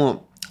tenía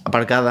como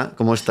aparcada,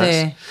 como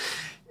estas.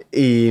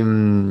 Sí.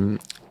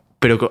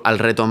 Pero al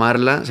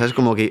retomarla, ¿sabes?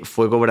 Como que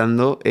fue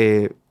cobrando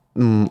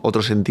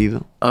otro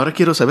sentido. Ahora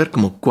quiero saber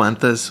como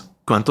cuántos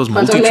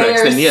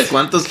multitracks tenía,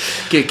 cuántos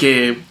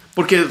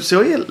porque se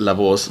oye la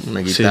voz, una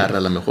guitarra,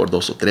 a lo mejor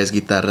 2 o 3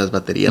 guitarras,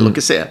 batería, lo que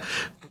sea.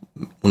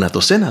 Una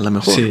docena a lo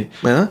mejor. Sí.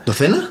 ¿Verdad?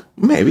 ¿Docena?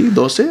 Maybe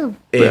 12,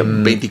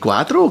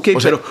 24, ok.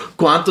 Pero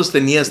 ¿cuántos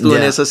tenías tú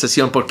en esa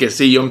sesión? Porque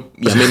sí, yo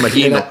ya me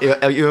imagino.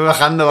 Iba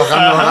bajando. Sí,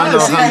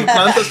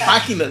 ¿cuántas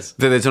páginas?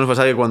 De hecho, nos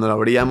pasaba que cuando lo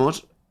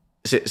abríamos,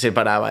 se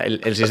paraba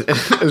el sistema.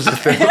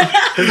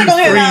 Se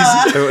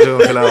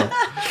congelaba.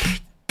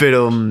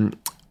 Pero,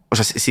 o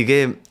sea, sí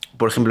que,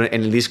 por ejemplo,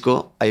 en el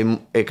disco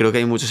creo que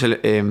hay muchos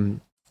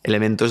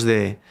elementos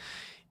de...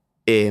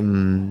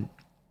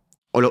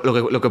 o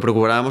lo que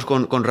procurábamos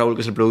con Raúl,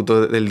 que es el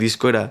productor del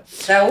disco, era...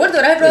 Raúl, tú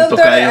eres el productor.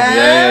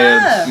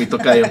 Mi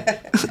tocayo.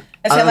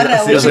 Se llama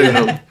Raúl.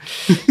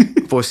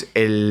 Pues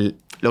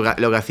lo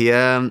que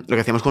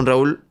hacíamos con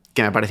Raúl,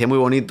 que me parecía muy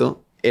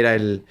bonito, era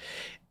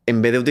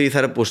en vez de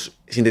utilizar pues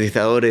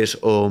sintetizadores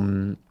o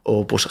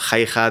pues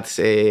hi-hats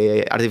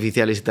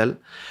artificiales y tal,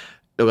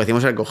 lo que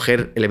hacíamos era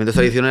coger elementos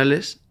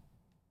tradicionales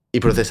y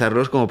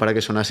procesarlos como para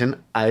que sonasen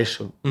a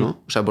eso,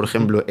 ¿no? O sea, por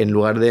ejemplo, en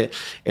lugar de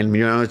en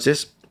Mil y una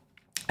noches,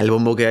 el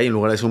bombo que hay, en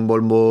lugar de ser un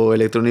bombo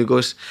electrónico,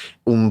 es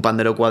un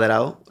pandero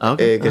cuadrado,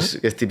 que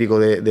es típico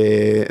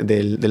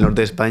del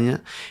norte de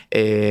España.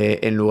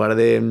 En lugar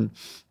de...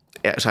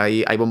 o sea,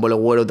 hay bombo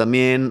legüero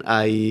también,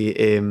 hay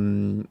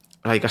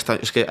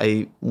castaños, es que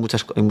hay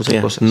muchas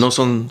cosas. No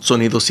son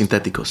sonidos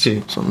sintéticos.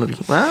 Sí. Son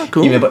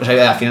cool. Y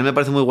al final me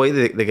parece muy guay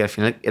de que al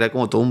final era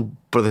como todo un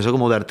proceso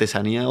como de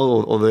artesanía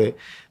o de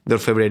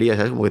orfebrería,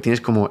 ¿sabes? Como que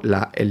tienes como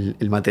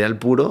el material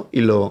puro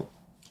y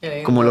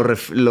como lo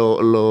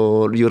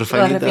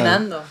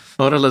refinando.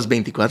 Ahora las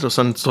 24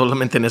 son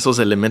solamente en esos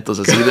elementos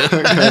así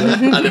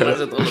además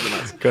de todo lo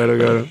demás.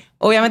 Claro.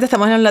 Obviamente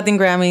estamos en los Latin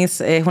Grammys.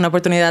 Es una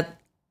oportunidad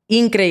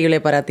increíble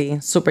para ti,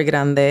 súper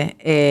grande.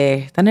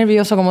 ¿Estás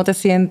nervioso? ¿Cómo te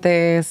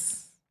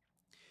sientes?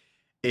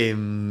 Pues,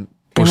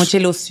 hay mucha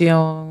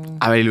ilusión.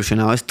 A ver,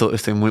 ilusionado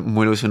estoy muy,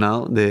 muy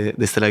ilusionado de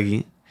estar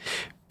aquí.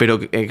 Pero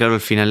claro,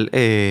 al final...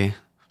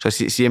 o sea,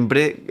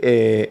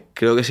 siempre...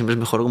 creo que siempre es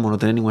mejor como no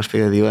tener ninguna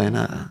expectativa de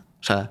nada.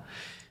 O sea...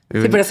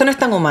 Sí, pero eso no es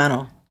tan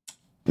humano.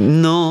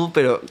 No,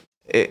 pero...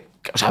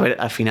 o sea, a ver,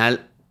 al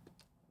final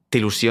te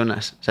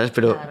ilusionas, ¿sabes?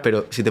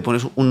 Pero si te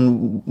pones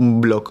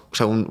un block, o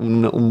sea,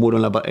 un muro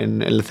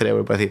en el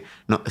cerebro para decir,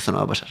 no, esto no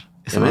va a pasar.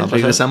 Esto no va a pasar.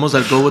 Regresamos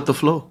al go with the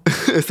flow.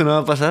 Esto no va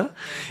a pasar.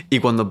 Y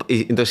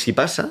entonces, si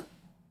pasa,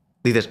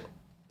 dices...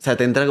 O sea,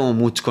 te entra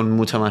como con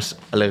mucha más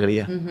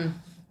alegría.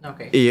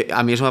 Okay. Y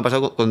a mí eso me ha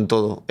pasado con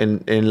todo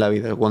en la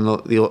vida.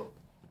 Cuando digo...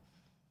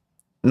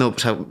 No, o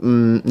sea,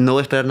 no voy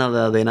a esperar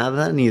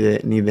nada ni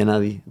de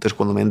nadie. Entonces,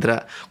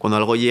 cuando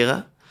algo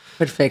llega...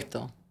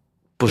 Perfecto.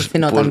 Pues, si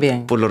no,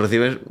 también. Pues lo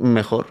recibes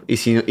mejor. Y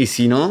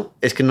si no,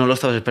 es que no lo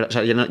estabas esperando. O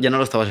sea, ya no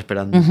lo estabas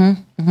esperando.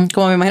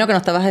 Como me imagino que no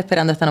estabas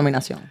esperando esta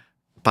nominación.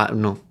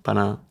 No,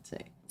 para nada. Sí.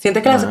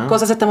 ¿Sientes que las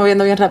cosas se están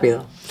moviendo bien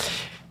rápido?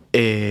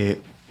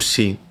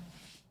 Sí.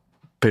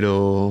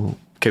 Pero...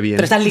 Qué bien.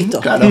 Pero estás listo.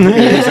 Claro.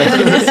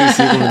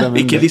 Sí,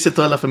 ¿Y qué dice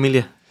toda la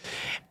familia?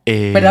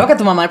 ¿Verdad? Porque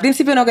tu mamá al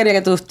principio no quería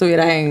que tú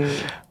estuvieras en...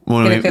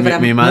 Bueno,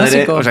 mi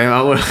madre... O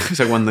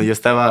sea, cuando yo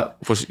estaba...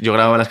 Pues yo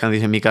grababa las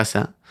canciones en mi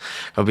casa.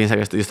 Claro, piensa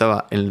que yo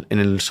estaba en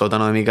el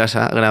sótano de mi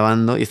casa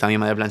grabando y estaba mi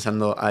madre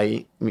planchando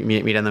ahí,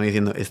 mirándome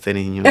diciendo, este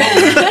niño...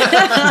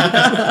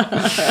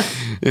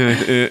 y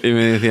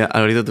me decía,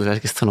 Alvarito, tú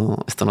sabes que esto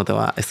no te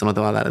va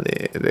a dar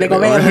de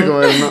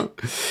comer, ¿no?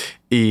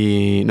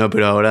 Y no,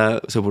 pero ahora,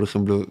 o sea, por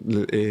ejemplo,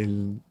 le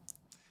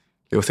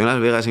estoy en Las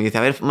Vegas y me dice,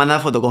 a ver, manda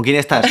la foto, ¿con quién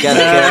estás?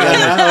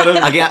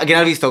 ¿A quién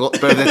has visto?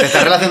 Pero te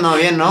estás relacionando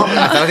bien, ¿no?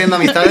 ¿Estás haciendo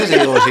amistades? Y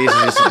digo, sí.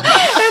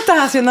 Estás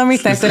haciendo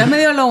amistades. ¿Tú eres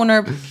medio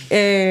loner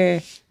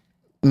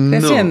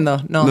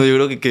creciendo? No,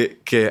 yo creo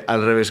que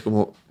al revés,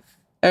 como...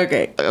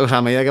 Okay. O sea,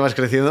 a medida que vas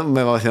creciendo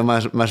me va haciendo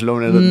más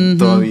loner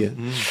todavía.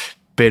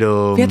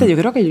 Pero... Fíjate, yo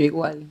creo que yo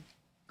igual.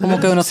 Como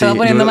que uno se va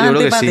poniendo más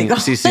antipático.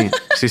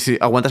 Sí.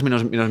 Aguantas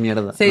menos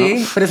mierda. Sí,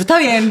 ¿no? Pero eso está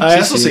bien.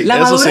 Eso sí. La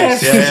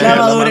madurez. La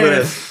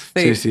madurez.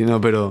 Sí,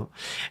 no, pero...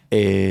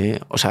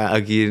 o sea,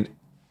 aquí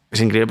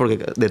es increíble porque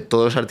de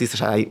todos los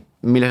artistas, o sea, hay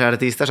miles de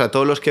artistas, o sea,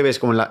 todos los que ves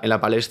como en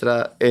la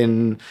palestra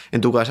en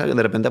tu casa, que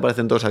de repente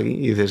aparecen todos aquí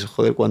y dices,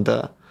 joder,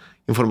 cuánta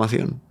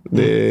información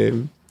de...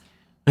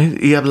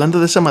 Y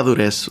hablando de esa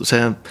madurez, o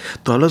sea,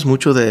 tú hablas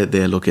mucho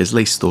de lo que es la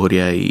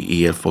historia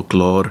y el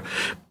folclore,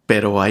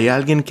 pero hay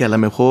alguien que a lo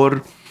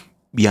mejor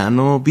ya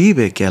no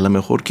vive, que a lo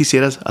mejor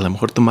quisieras a lo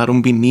mejor tomar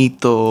un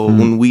vinito,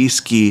 un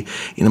whisky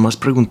y nomás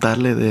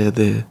preguntarle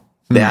de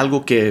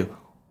algo que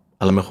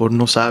a lo mejor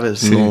no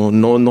sabes,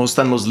 no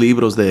están los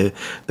libros de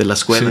la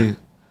escuela. Sí.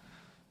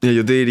 Mira,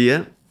 yo te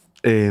diría,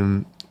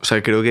 o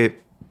sea, creo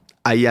que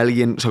hay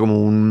alguien, o sea,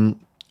 como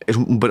es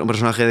un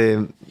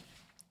personaje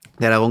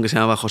de Aragón que se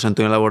llamaba José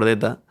Antonio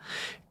Labordeta,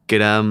 que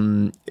era...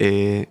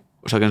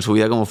 o sea, que en su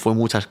vida como fue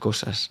muchas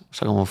cosas. O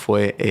sea, como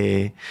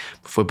fue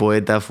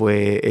poeta,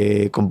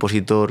 fue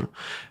compositor,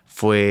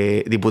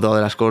 fue diputado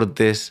de las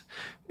Cortes,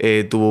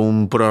 tuvo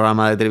un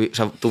programa de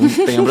televisión... O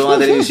sea, tenía un programa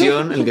de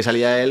televisión en el que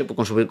salía él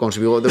con su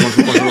bigote, con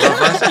sus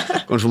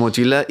gafas, con su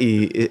mochila,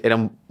 y era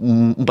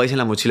un país en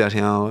la mochila, se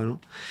llamaba, ¿no?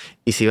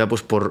 Y se iba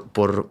pues por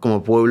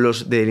como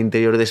pueblos del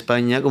interior de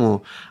España,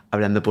 como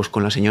hablando pues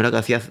con la señora que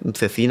hacía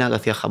cecina, que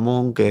hacía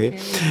jamón, que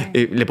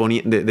le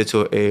ponía... De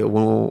hecho,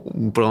 hubo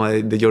un programa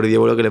de Jordi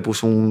Évole que le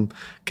puso un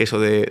queso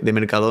de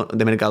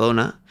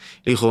Mercadona.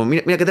 Y le dijo,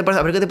 mira, ¿qué te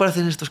parece? A ver qué te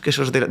parecen estos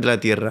quesos de la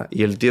tierra.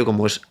 Y el tío,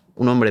 como es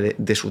un hombre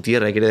de su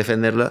tierra y quiere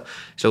defenderla,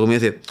 se lo comió y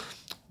dice...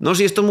 No,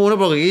 sí, esto es muy bueno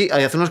porque aquí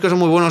hay unos quesos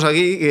muy buenos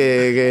aquí,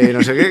 que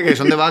no sé qué, que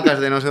son de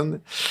vacas, de no sé dónde.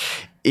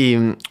 Y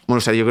bueno,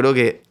 o sea, yo creo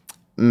que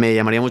me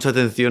llamaría mucho la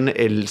atención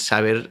el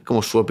saber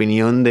como su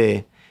opinión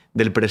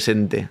del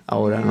presente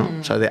ahora, ¿no?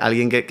 O sea, de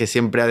alguien que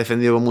siempre ha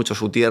defendido mucho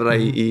su tierra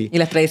y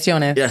las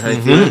tradiciones. Y las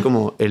tradiciones,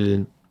 como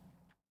el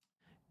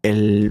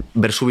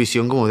ver su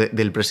visión como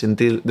del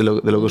presente de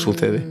lo que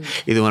sucede.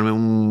 Y tomarme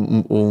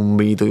un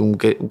vinito y un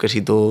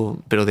quesito,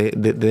 pero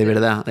de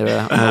verdad,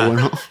 muy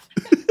bueno.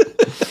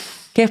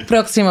 ¿Qué es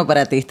próximo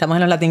para ti? Estamos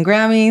en los Latin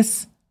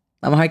Grammys.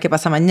 Vamos a ver qué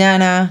pasa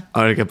mañana.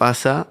 A ver qué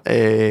pasa.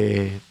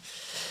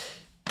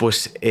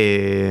 Pues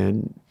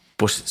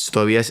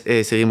todavía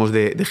seguimos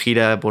de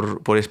gira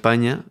por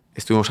España.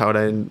 Estuvimos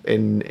ahora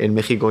en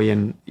México y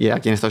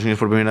aquí en Estados Unidos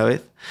por primera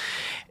vez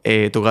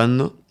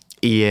tocando.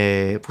 Y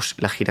pues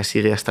la gira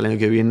sigue hasta el año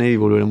que viene y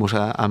volveremos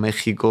a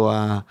México,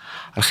 a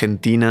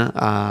Argentina,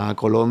 a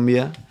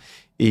Colombia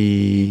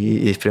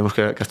y esperemos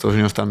que a Estados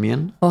Unidos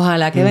también.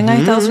 Ojalá que vengan a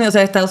Estados Unidos. O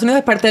sea, ¿Estados Unidos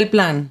es parte del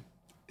plan?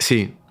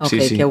 Sí,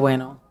 sí. Sí, qué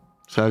bueno.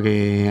 O sea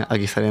que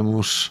aquí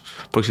estaremos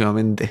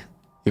próximamente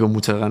y con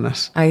muchas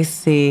ganas. Ay,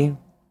 sí.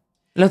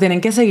 Lo tienen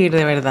que seguir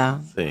de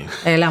verdad. Sí.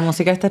 La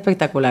música está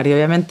espectacular y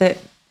obviamente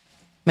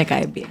me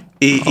cae bien.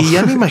 Y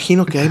ya me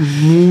imagino que hay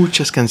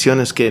muchas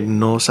canciones que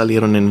no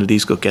salieron en el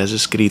disco que has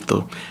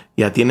escrito.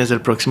 ¿Ya tienes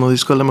el próximo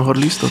disco a lo mejor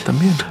listo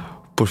también?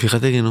 Pues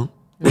fíjate que no.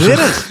 ¿De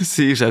veras?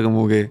 Sí, o sea,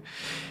 como que...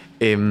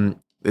 de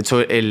hecho,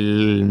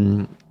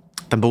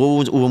 tampoco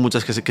hubo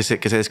muchas que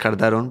se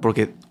descartaron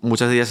porque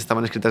muchas de ellas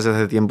estaban escritas desde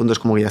hace tiempo, entonces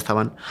como que ya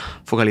estaban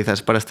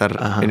focalizadas para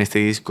estar en este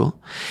disco.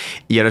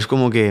 Y ahora es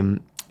como que...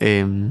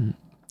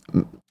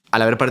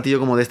 al haber partido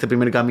como de este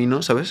primer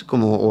camino, ¿sabes?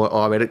 Como,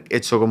 o haber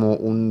hecho como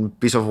un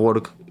piece of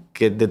work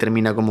que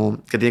determina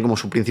como... que tiene como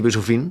su principio y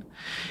su fin,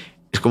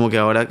 es como que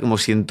ahora como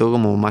siento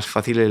como más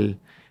fácil el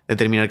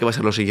determinar qué va a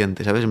ser lo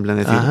siguiente, ¿sabes? En plan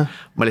de decir,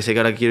 vale, sé que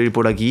ahora quiero ir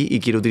por aquí y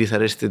quiero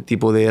utilizar este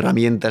tipo de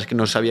herramientas que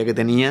no sabía que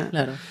tenía.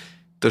 Claro.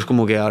 Entonces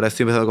como que ahora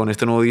estoy empezando con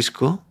este nuevo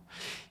disco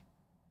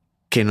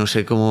que no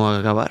sé cómo va a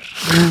acabar,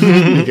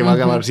 ni qué va a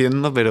acabar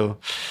siendo, pero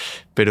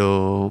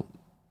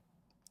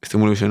estoy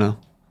muy ilusionado.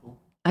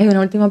 Hay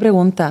una última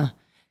pregunta.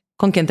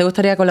 ¿Con quién te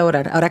gustaría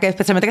colaborar? Ahora que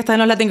especialmente que estás en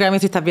los Latin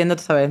Grammys y estás viendo,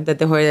 tú sabes,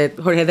 desde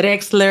Jorge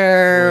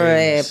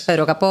Drexler,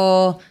 Pedro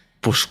Capó.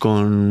 Pues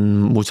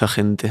con mucha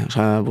gente. O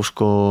sea, pues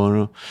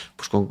con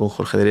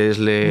Jorge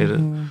Drexler,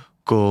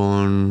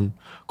 con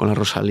la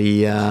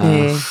Rosalía,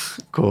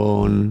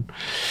 con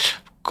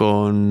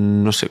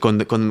no sé, con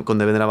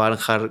Devendra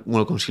Banhart,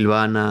 bueno, con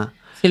Silvana.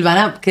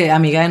 Silvana, que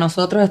amiga de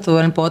nosotros, estuvo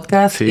en el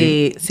podcast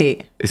y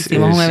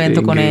hicimos un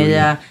evento con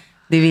ella.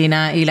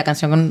 Divina, y la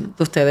canción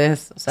de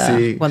ustedes, o sea,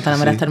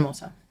 Guantanamera está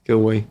hermosa. Qué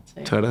guay, sí.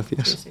 Muchas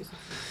gracias. Sí.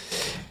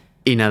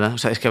 Y nada, o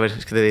sea, es que a ver,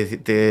 es que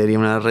te daría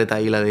una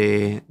retaíla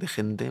de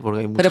gente, porque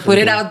hay mucha Pero put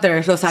it out there,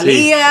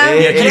 Rosalía.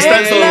 Y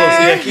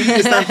aquí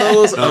están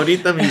todos,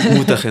 ahorita mismo.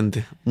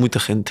 Mucha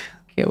gente.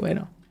 Qué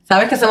bueno.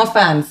 ¿Sabes que somos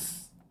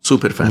fans?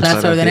 Súper fans.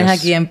 Las órdenes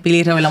aquí en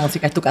Pili Rebe la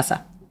Música es tu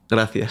casa.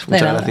 Gracias,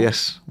 muchas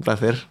gracias. Un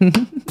placer.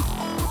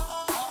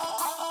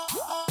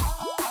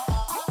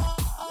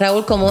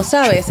 Raúl, como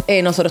sabes,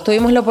 nosotros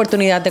tuvimos la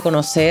oportunidad de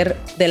conocer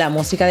de la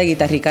música de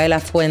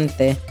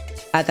Guitarricadelafuente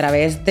a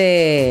través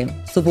de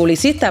su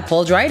publicista,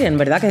 Paul Dryden,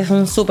 ¿verdad? Que es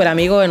un súper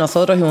amigo de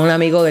nosotros y un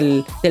amigo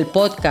del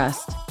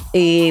podcast.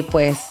 Y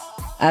pues,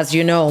 as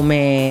you know,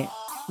 me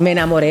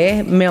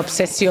enamoré, me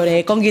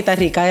obsesioné con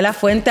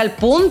Guitarricadelafuente al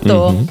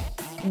punto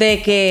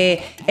de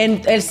que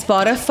en el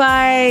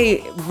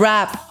Spotify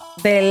Rap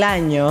del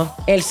año,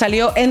 él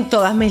salió en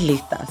todas mis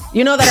listas.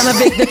 You know that I'm a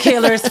big The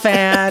Killers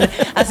fan.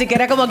 Así que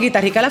era como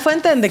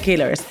Guitarricadelafuente en The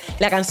Killers.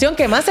 La canción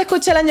que más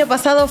escuché el año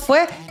pasado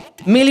fue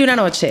Mil y una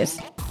noches.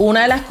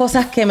 Una de las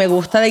cosas que me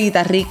gusta de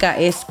Guitarrica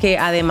es que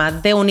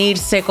además de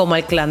unirse como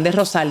al clan de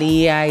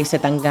Rosalía y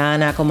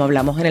Zetangana, como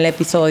hablamos en el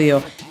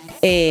episodio,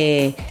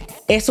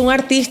 es un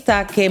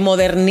artista que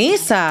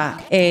moderniza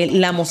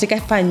la música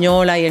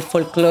española y el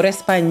folclore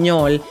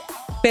español,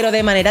 pero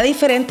de manera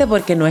diferente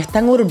porque no es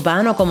tan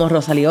urbano como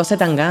Rosalía o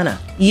Zetangana.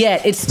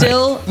 Yet, it's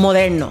still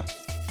moderno.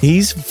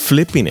 He's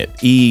flipping it.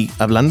 Y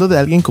hablando de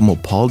alguien como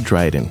Paul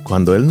Dryden,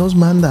 cuando él nos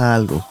manda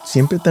algo,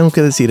 siempre tengo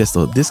que decir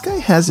esto. This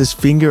guy has his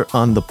finger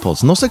on the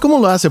pulse. No sé cómo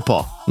lo hace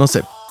Paul, no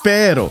sé,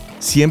 pero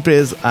siempre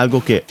es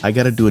algo que I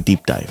gotta do a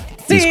deep dive.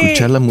 de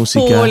escuchar la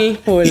música.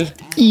 Full.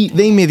 Y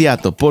de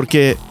inmediato,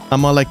 porque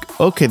I'm all like,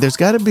 okay,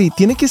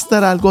 tiene que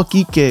estar algo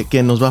aquí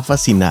que nos va a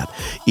fascinar.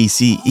 Y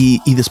sí,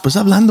 y después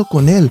hablando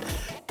con él,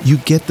 you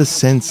get the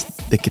sense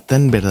de qué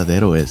tan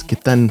verdadero es,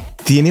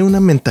 tiene una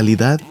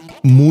mentalidad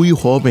muy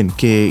joven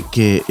que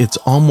it's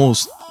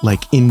almost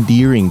like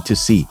endearing to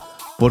see,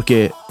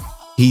 porque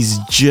he's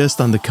just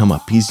on the come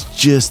up, he's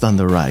just on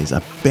the rise,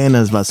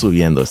 apenas va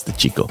subiendo este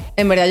chico.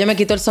 En verdad yo me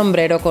quito el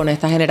sombrero con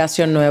esta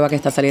generación nueva que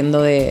está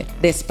saliendo de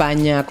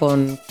España,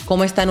 con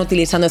cómo están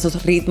utilizando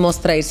esos ritmos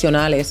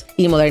tradicionales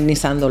y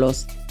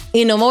modernizándolos.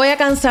 Y no me voy a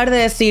cansar de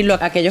decirlo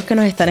a aquellos que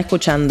nos están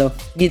escuchando.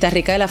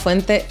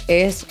 Guitarricadelafuente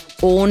es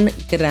un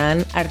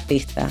gran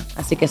artista.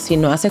 Así que si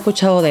no has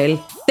escuchado de él,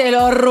 te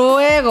lo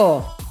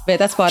ruego.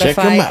 Vete a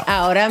Spotify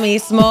ahora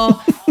mismo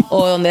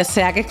o donde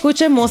sea que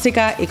escuches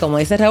música. Y como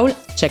dice Raúl,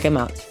 check him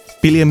out.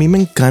 Pili, a mí me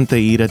encanta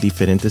ir a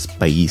diferentes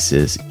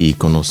países y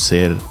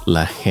conocer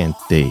la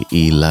gente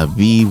y la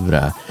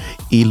vibra.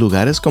 Y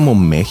lugares como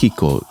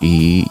México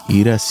y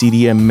ir a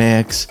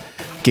CDMX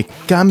que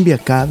cambia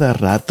cada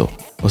rato.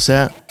 O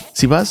sea,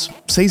 si vas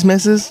 6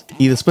 meses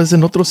y después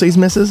en otros 6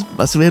 meses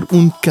vas a ver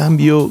un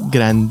cambio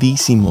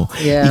grandísimo.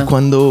 Yeah. Y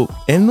cuando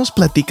él nos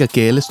platica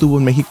que él estuvo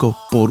en México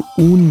por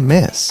 1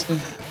 mes,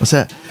 o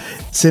sea,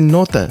 se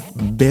nota,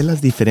 ve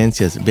las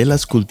diferencias, ve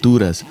las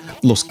culturas,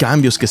 los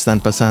cambios que están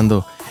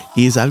pasando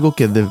y es algo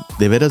que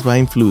de veras va a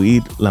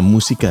influir la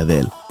música de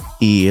él.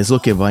 Y es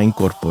lo que va a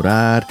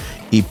incorporar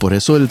y por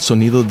eso el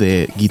sonido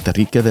de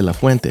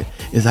Guitarricadelafuente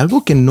es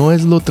algo que no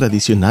es lo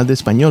tradicional de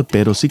español,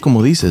 pero sí,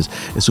 como dices,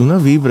 es una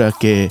vibra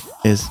que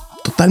es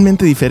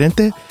totalmente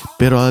diferente,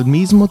 pero al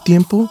mismo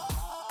tiempo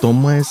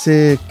toma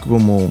ese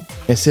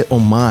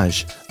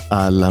homage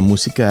a la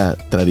música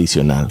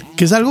tradicional,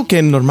 que es algo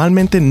que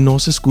normalmente no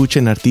se escucha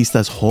en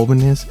artistas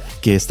jóvenes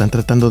que están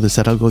tratando de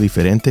hacer algo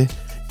diferente.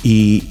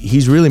 Y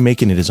he's really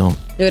making it his own.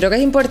 Yo creo que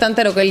es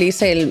importante lo que él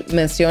dice. Él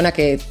menciona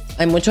que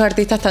hay muchos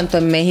artistas tanto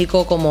en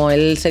México como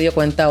él se dio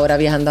cuenta ahora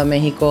viajando a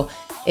México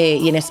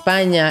y en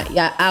España. Y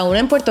aún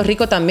en Puerto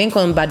Rico también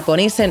con Bad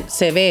Bunny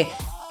se ve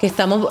que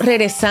estamos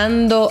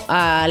regresando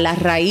a las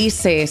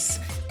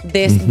raíces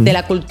de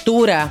la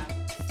cultura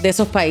de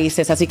esos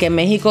países. Así que en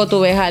México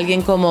tú ves a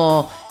alguien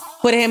como,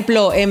 por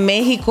ejemplo, en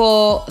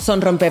México son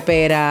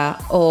Rompepera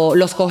o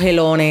Los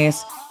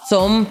Cogelones.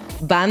 Son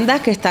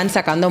bandas que están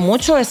sacando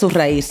mucho de sus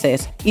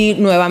raíces. Y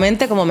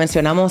nuevamente, como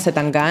mencionamos,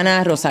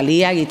 Zetangana,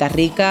 Rosalía,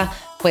 Guitarrica,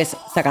 pues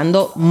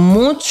sacando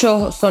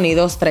muchos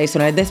sonidos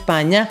tradicionales de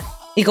España.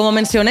 Y como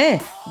mencioné,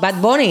 Bad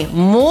Bunny,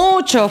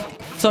 muchos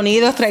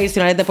sonidos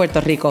tradicionales de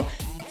Puerto Rico.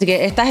 Así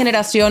que esta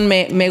generación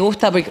me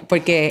gusta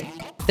porque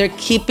they're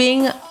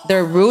keeping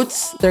their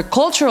roots, their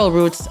cultural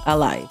roots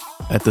alive.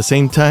 At the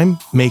same time,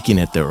 making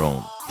it their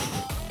own.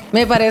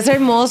 Me parece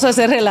hermoso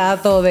ese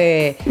relato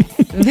de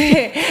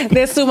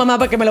su mamá,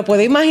 porque me lo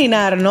puedo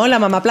imaginar, ¿no? La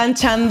mamá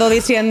planchando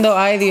diciendo,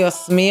 ay,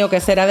 Dios mío, ¿qué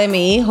será de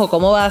mi hijo?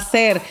 ¿Cómo va a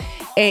ser?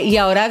 Y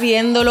ahora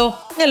viéndolo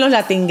en los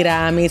Latin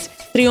Grammys,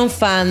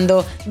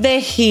 triunfando, de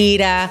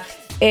gira.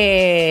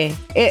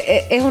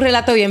 Es un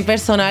relato bien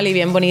personal y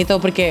bien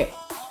bonito porque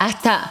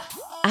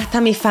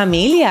hasta mi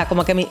familia,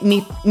 como que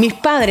mis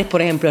padres,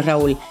 por ejemplo,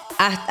 Raúl,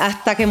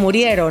 hasta que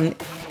murieron,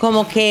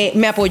 como que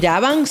me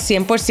apoyaban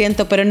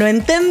 100%, pero no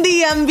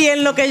entendían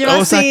bien lo que yo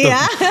hacía.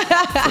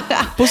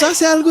 Pues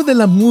hace algo de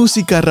la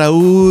música,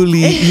 Raúl,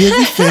 y es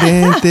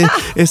diferente.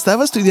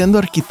 Estaba estudiando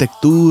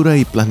arquitectura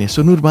y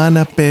planeación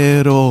urbana,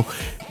 pero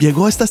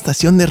llegó a esta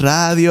estación de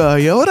radio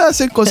y ahora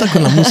hace cosas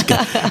con la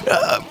música.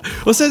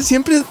 O sea,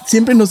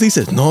 siempre nos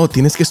dices, no,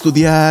 tienes que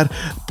estudiar,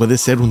 puedes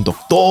ser un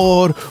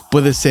doctor,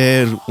 puedes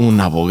ser un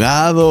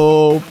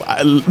abogado,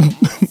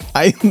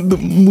 hay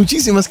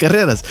muchísimas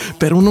carreras,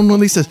 pero uno no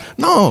dices,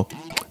 no,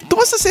 tú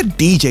vas a ser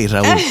DJ,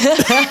 Raúl.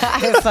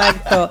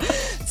 Exacto.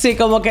 Sí,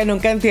 como que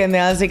nunca entiende.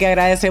 Así que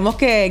agradecemos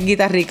que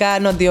Guitarrica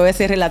nos dio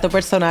ese relato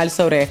personal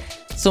sobre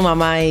su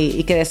mamá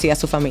y qué decía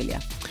su familia.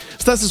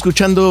 Estás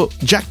escuchando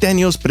Jack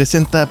Daniels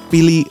presenta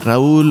Pili,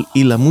 Raúl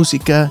y la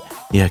música.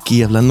 Y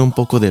aquí hablando un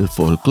poco del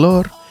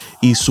folclore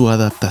y su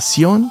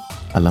adaptación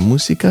a la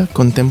música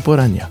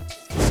contemporánea.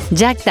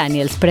 Jack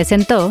Daniels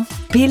presentó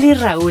Pili,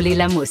 Raúl y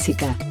la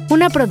música,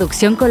 una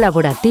producción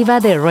colaborativa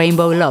de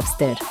Rainbow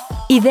Lobster.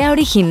 Idea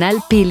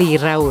original Pili y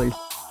Raúl.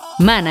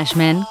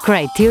 Management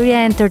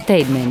Criteria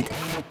Entertainment.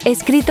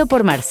 Escrito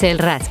por Marcel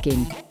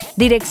Raskin.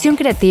 Dirección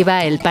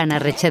creativa El Pana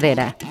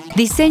Rechedera.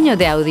 Diseño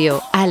de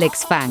audio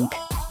Alex Funk.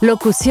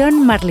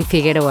 Locución Marley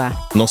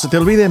Figueroa. No se te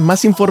olvide,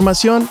 más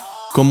información,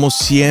 como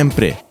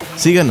siempre.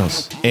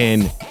 Síganos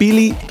en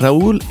Pili,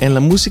 Raúl, en la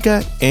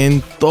música,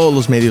 en todos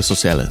los medios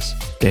sociales.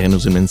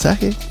 Déjenos un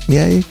mensaje y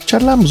ahí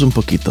charlamos un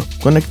poquito.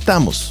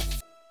 Conectamos.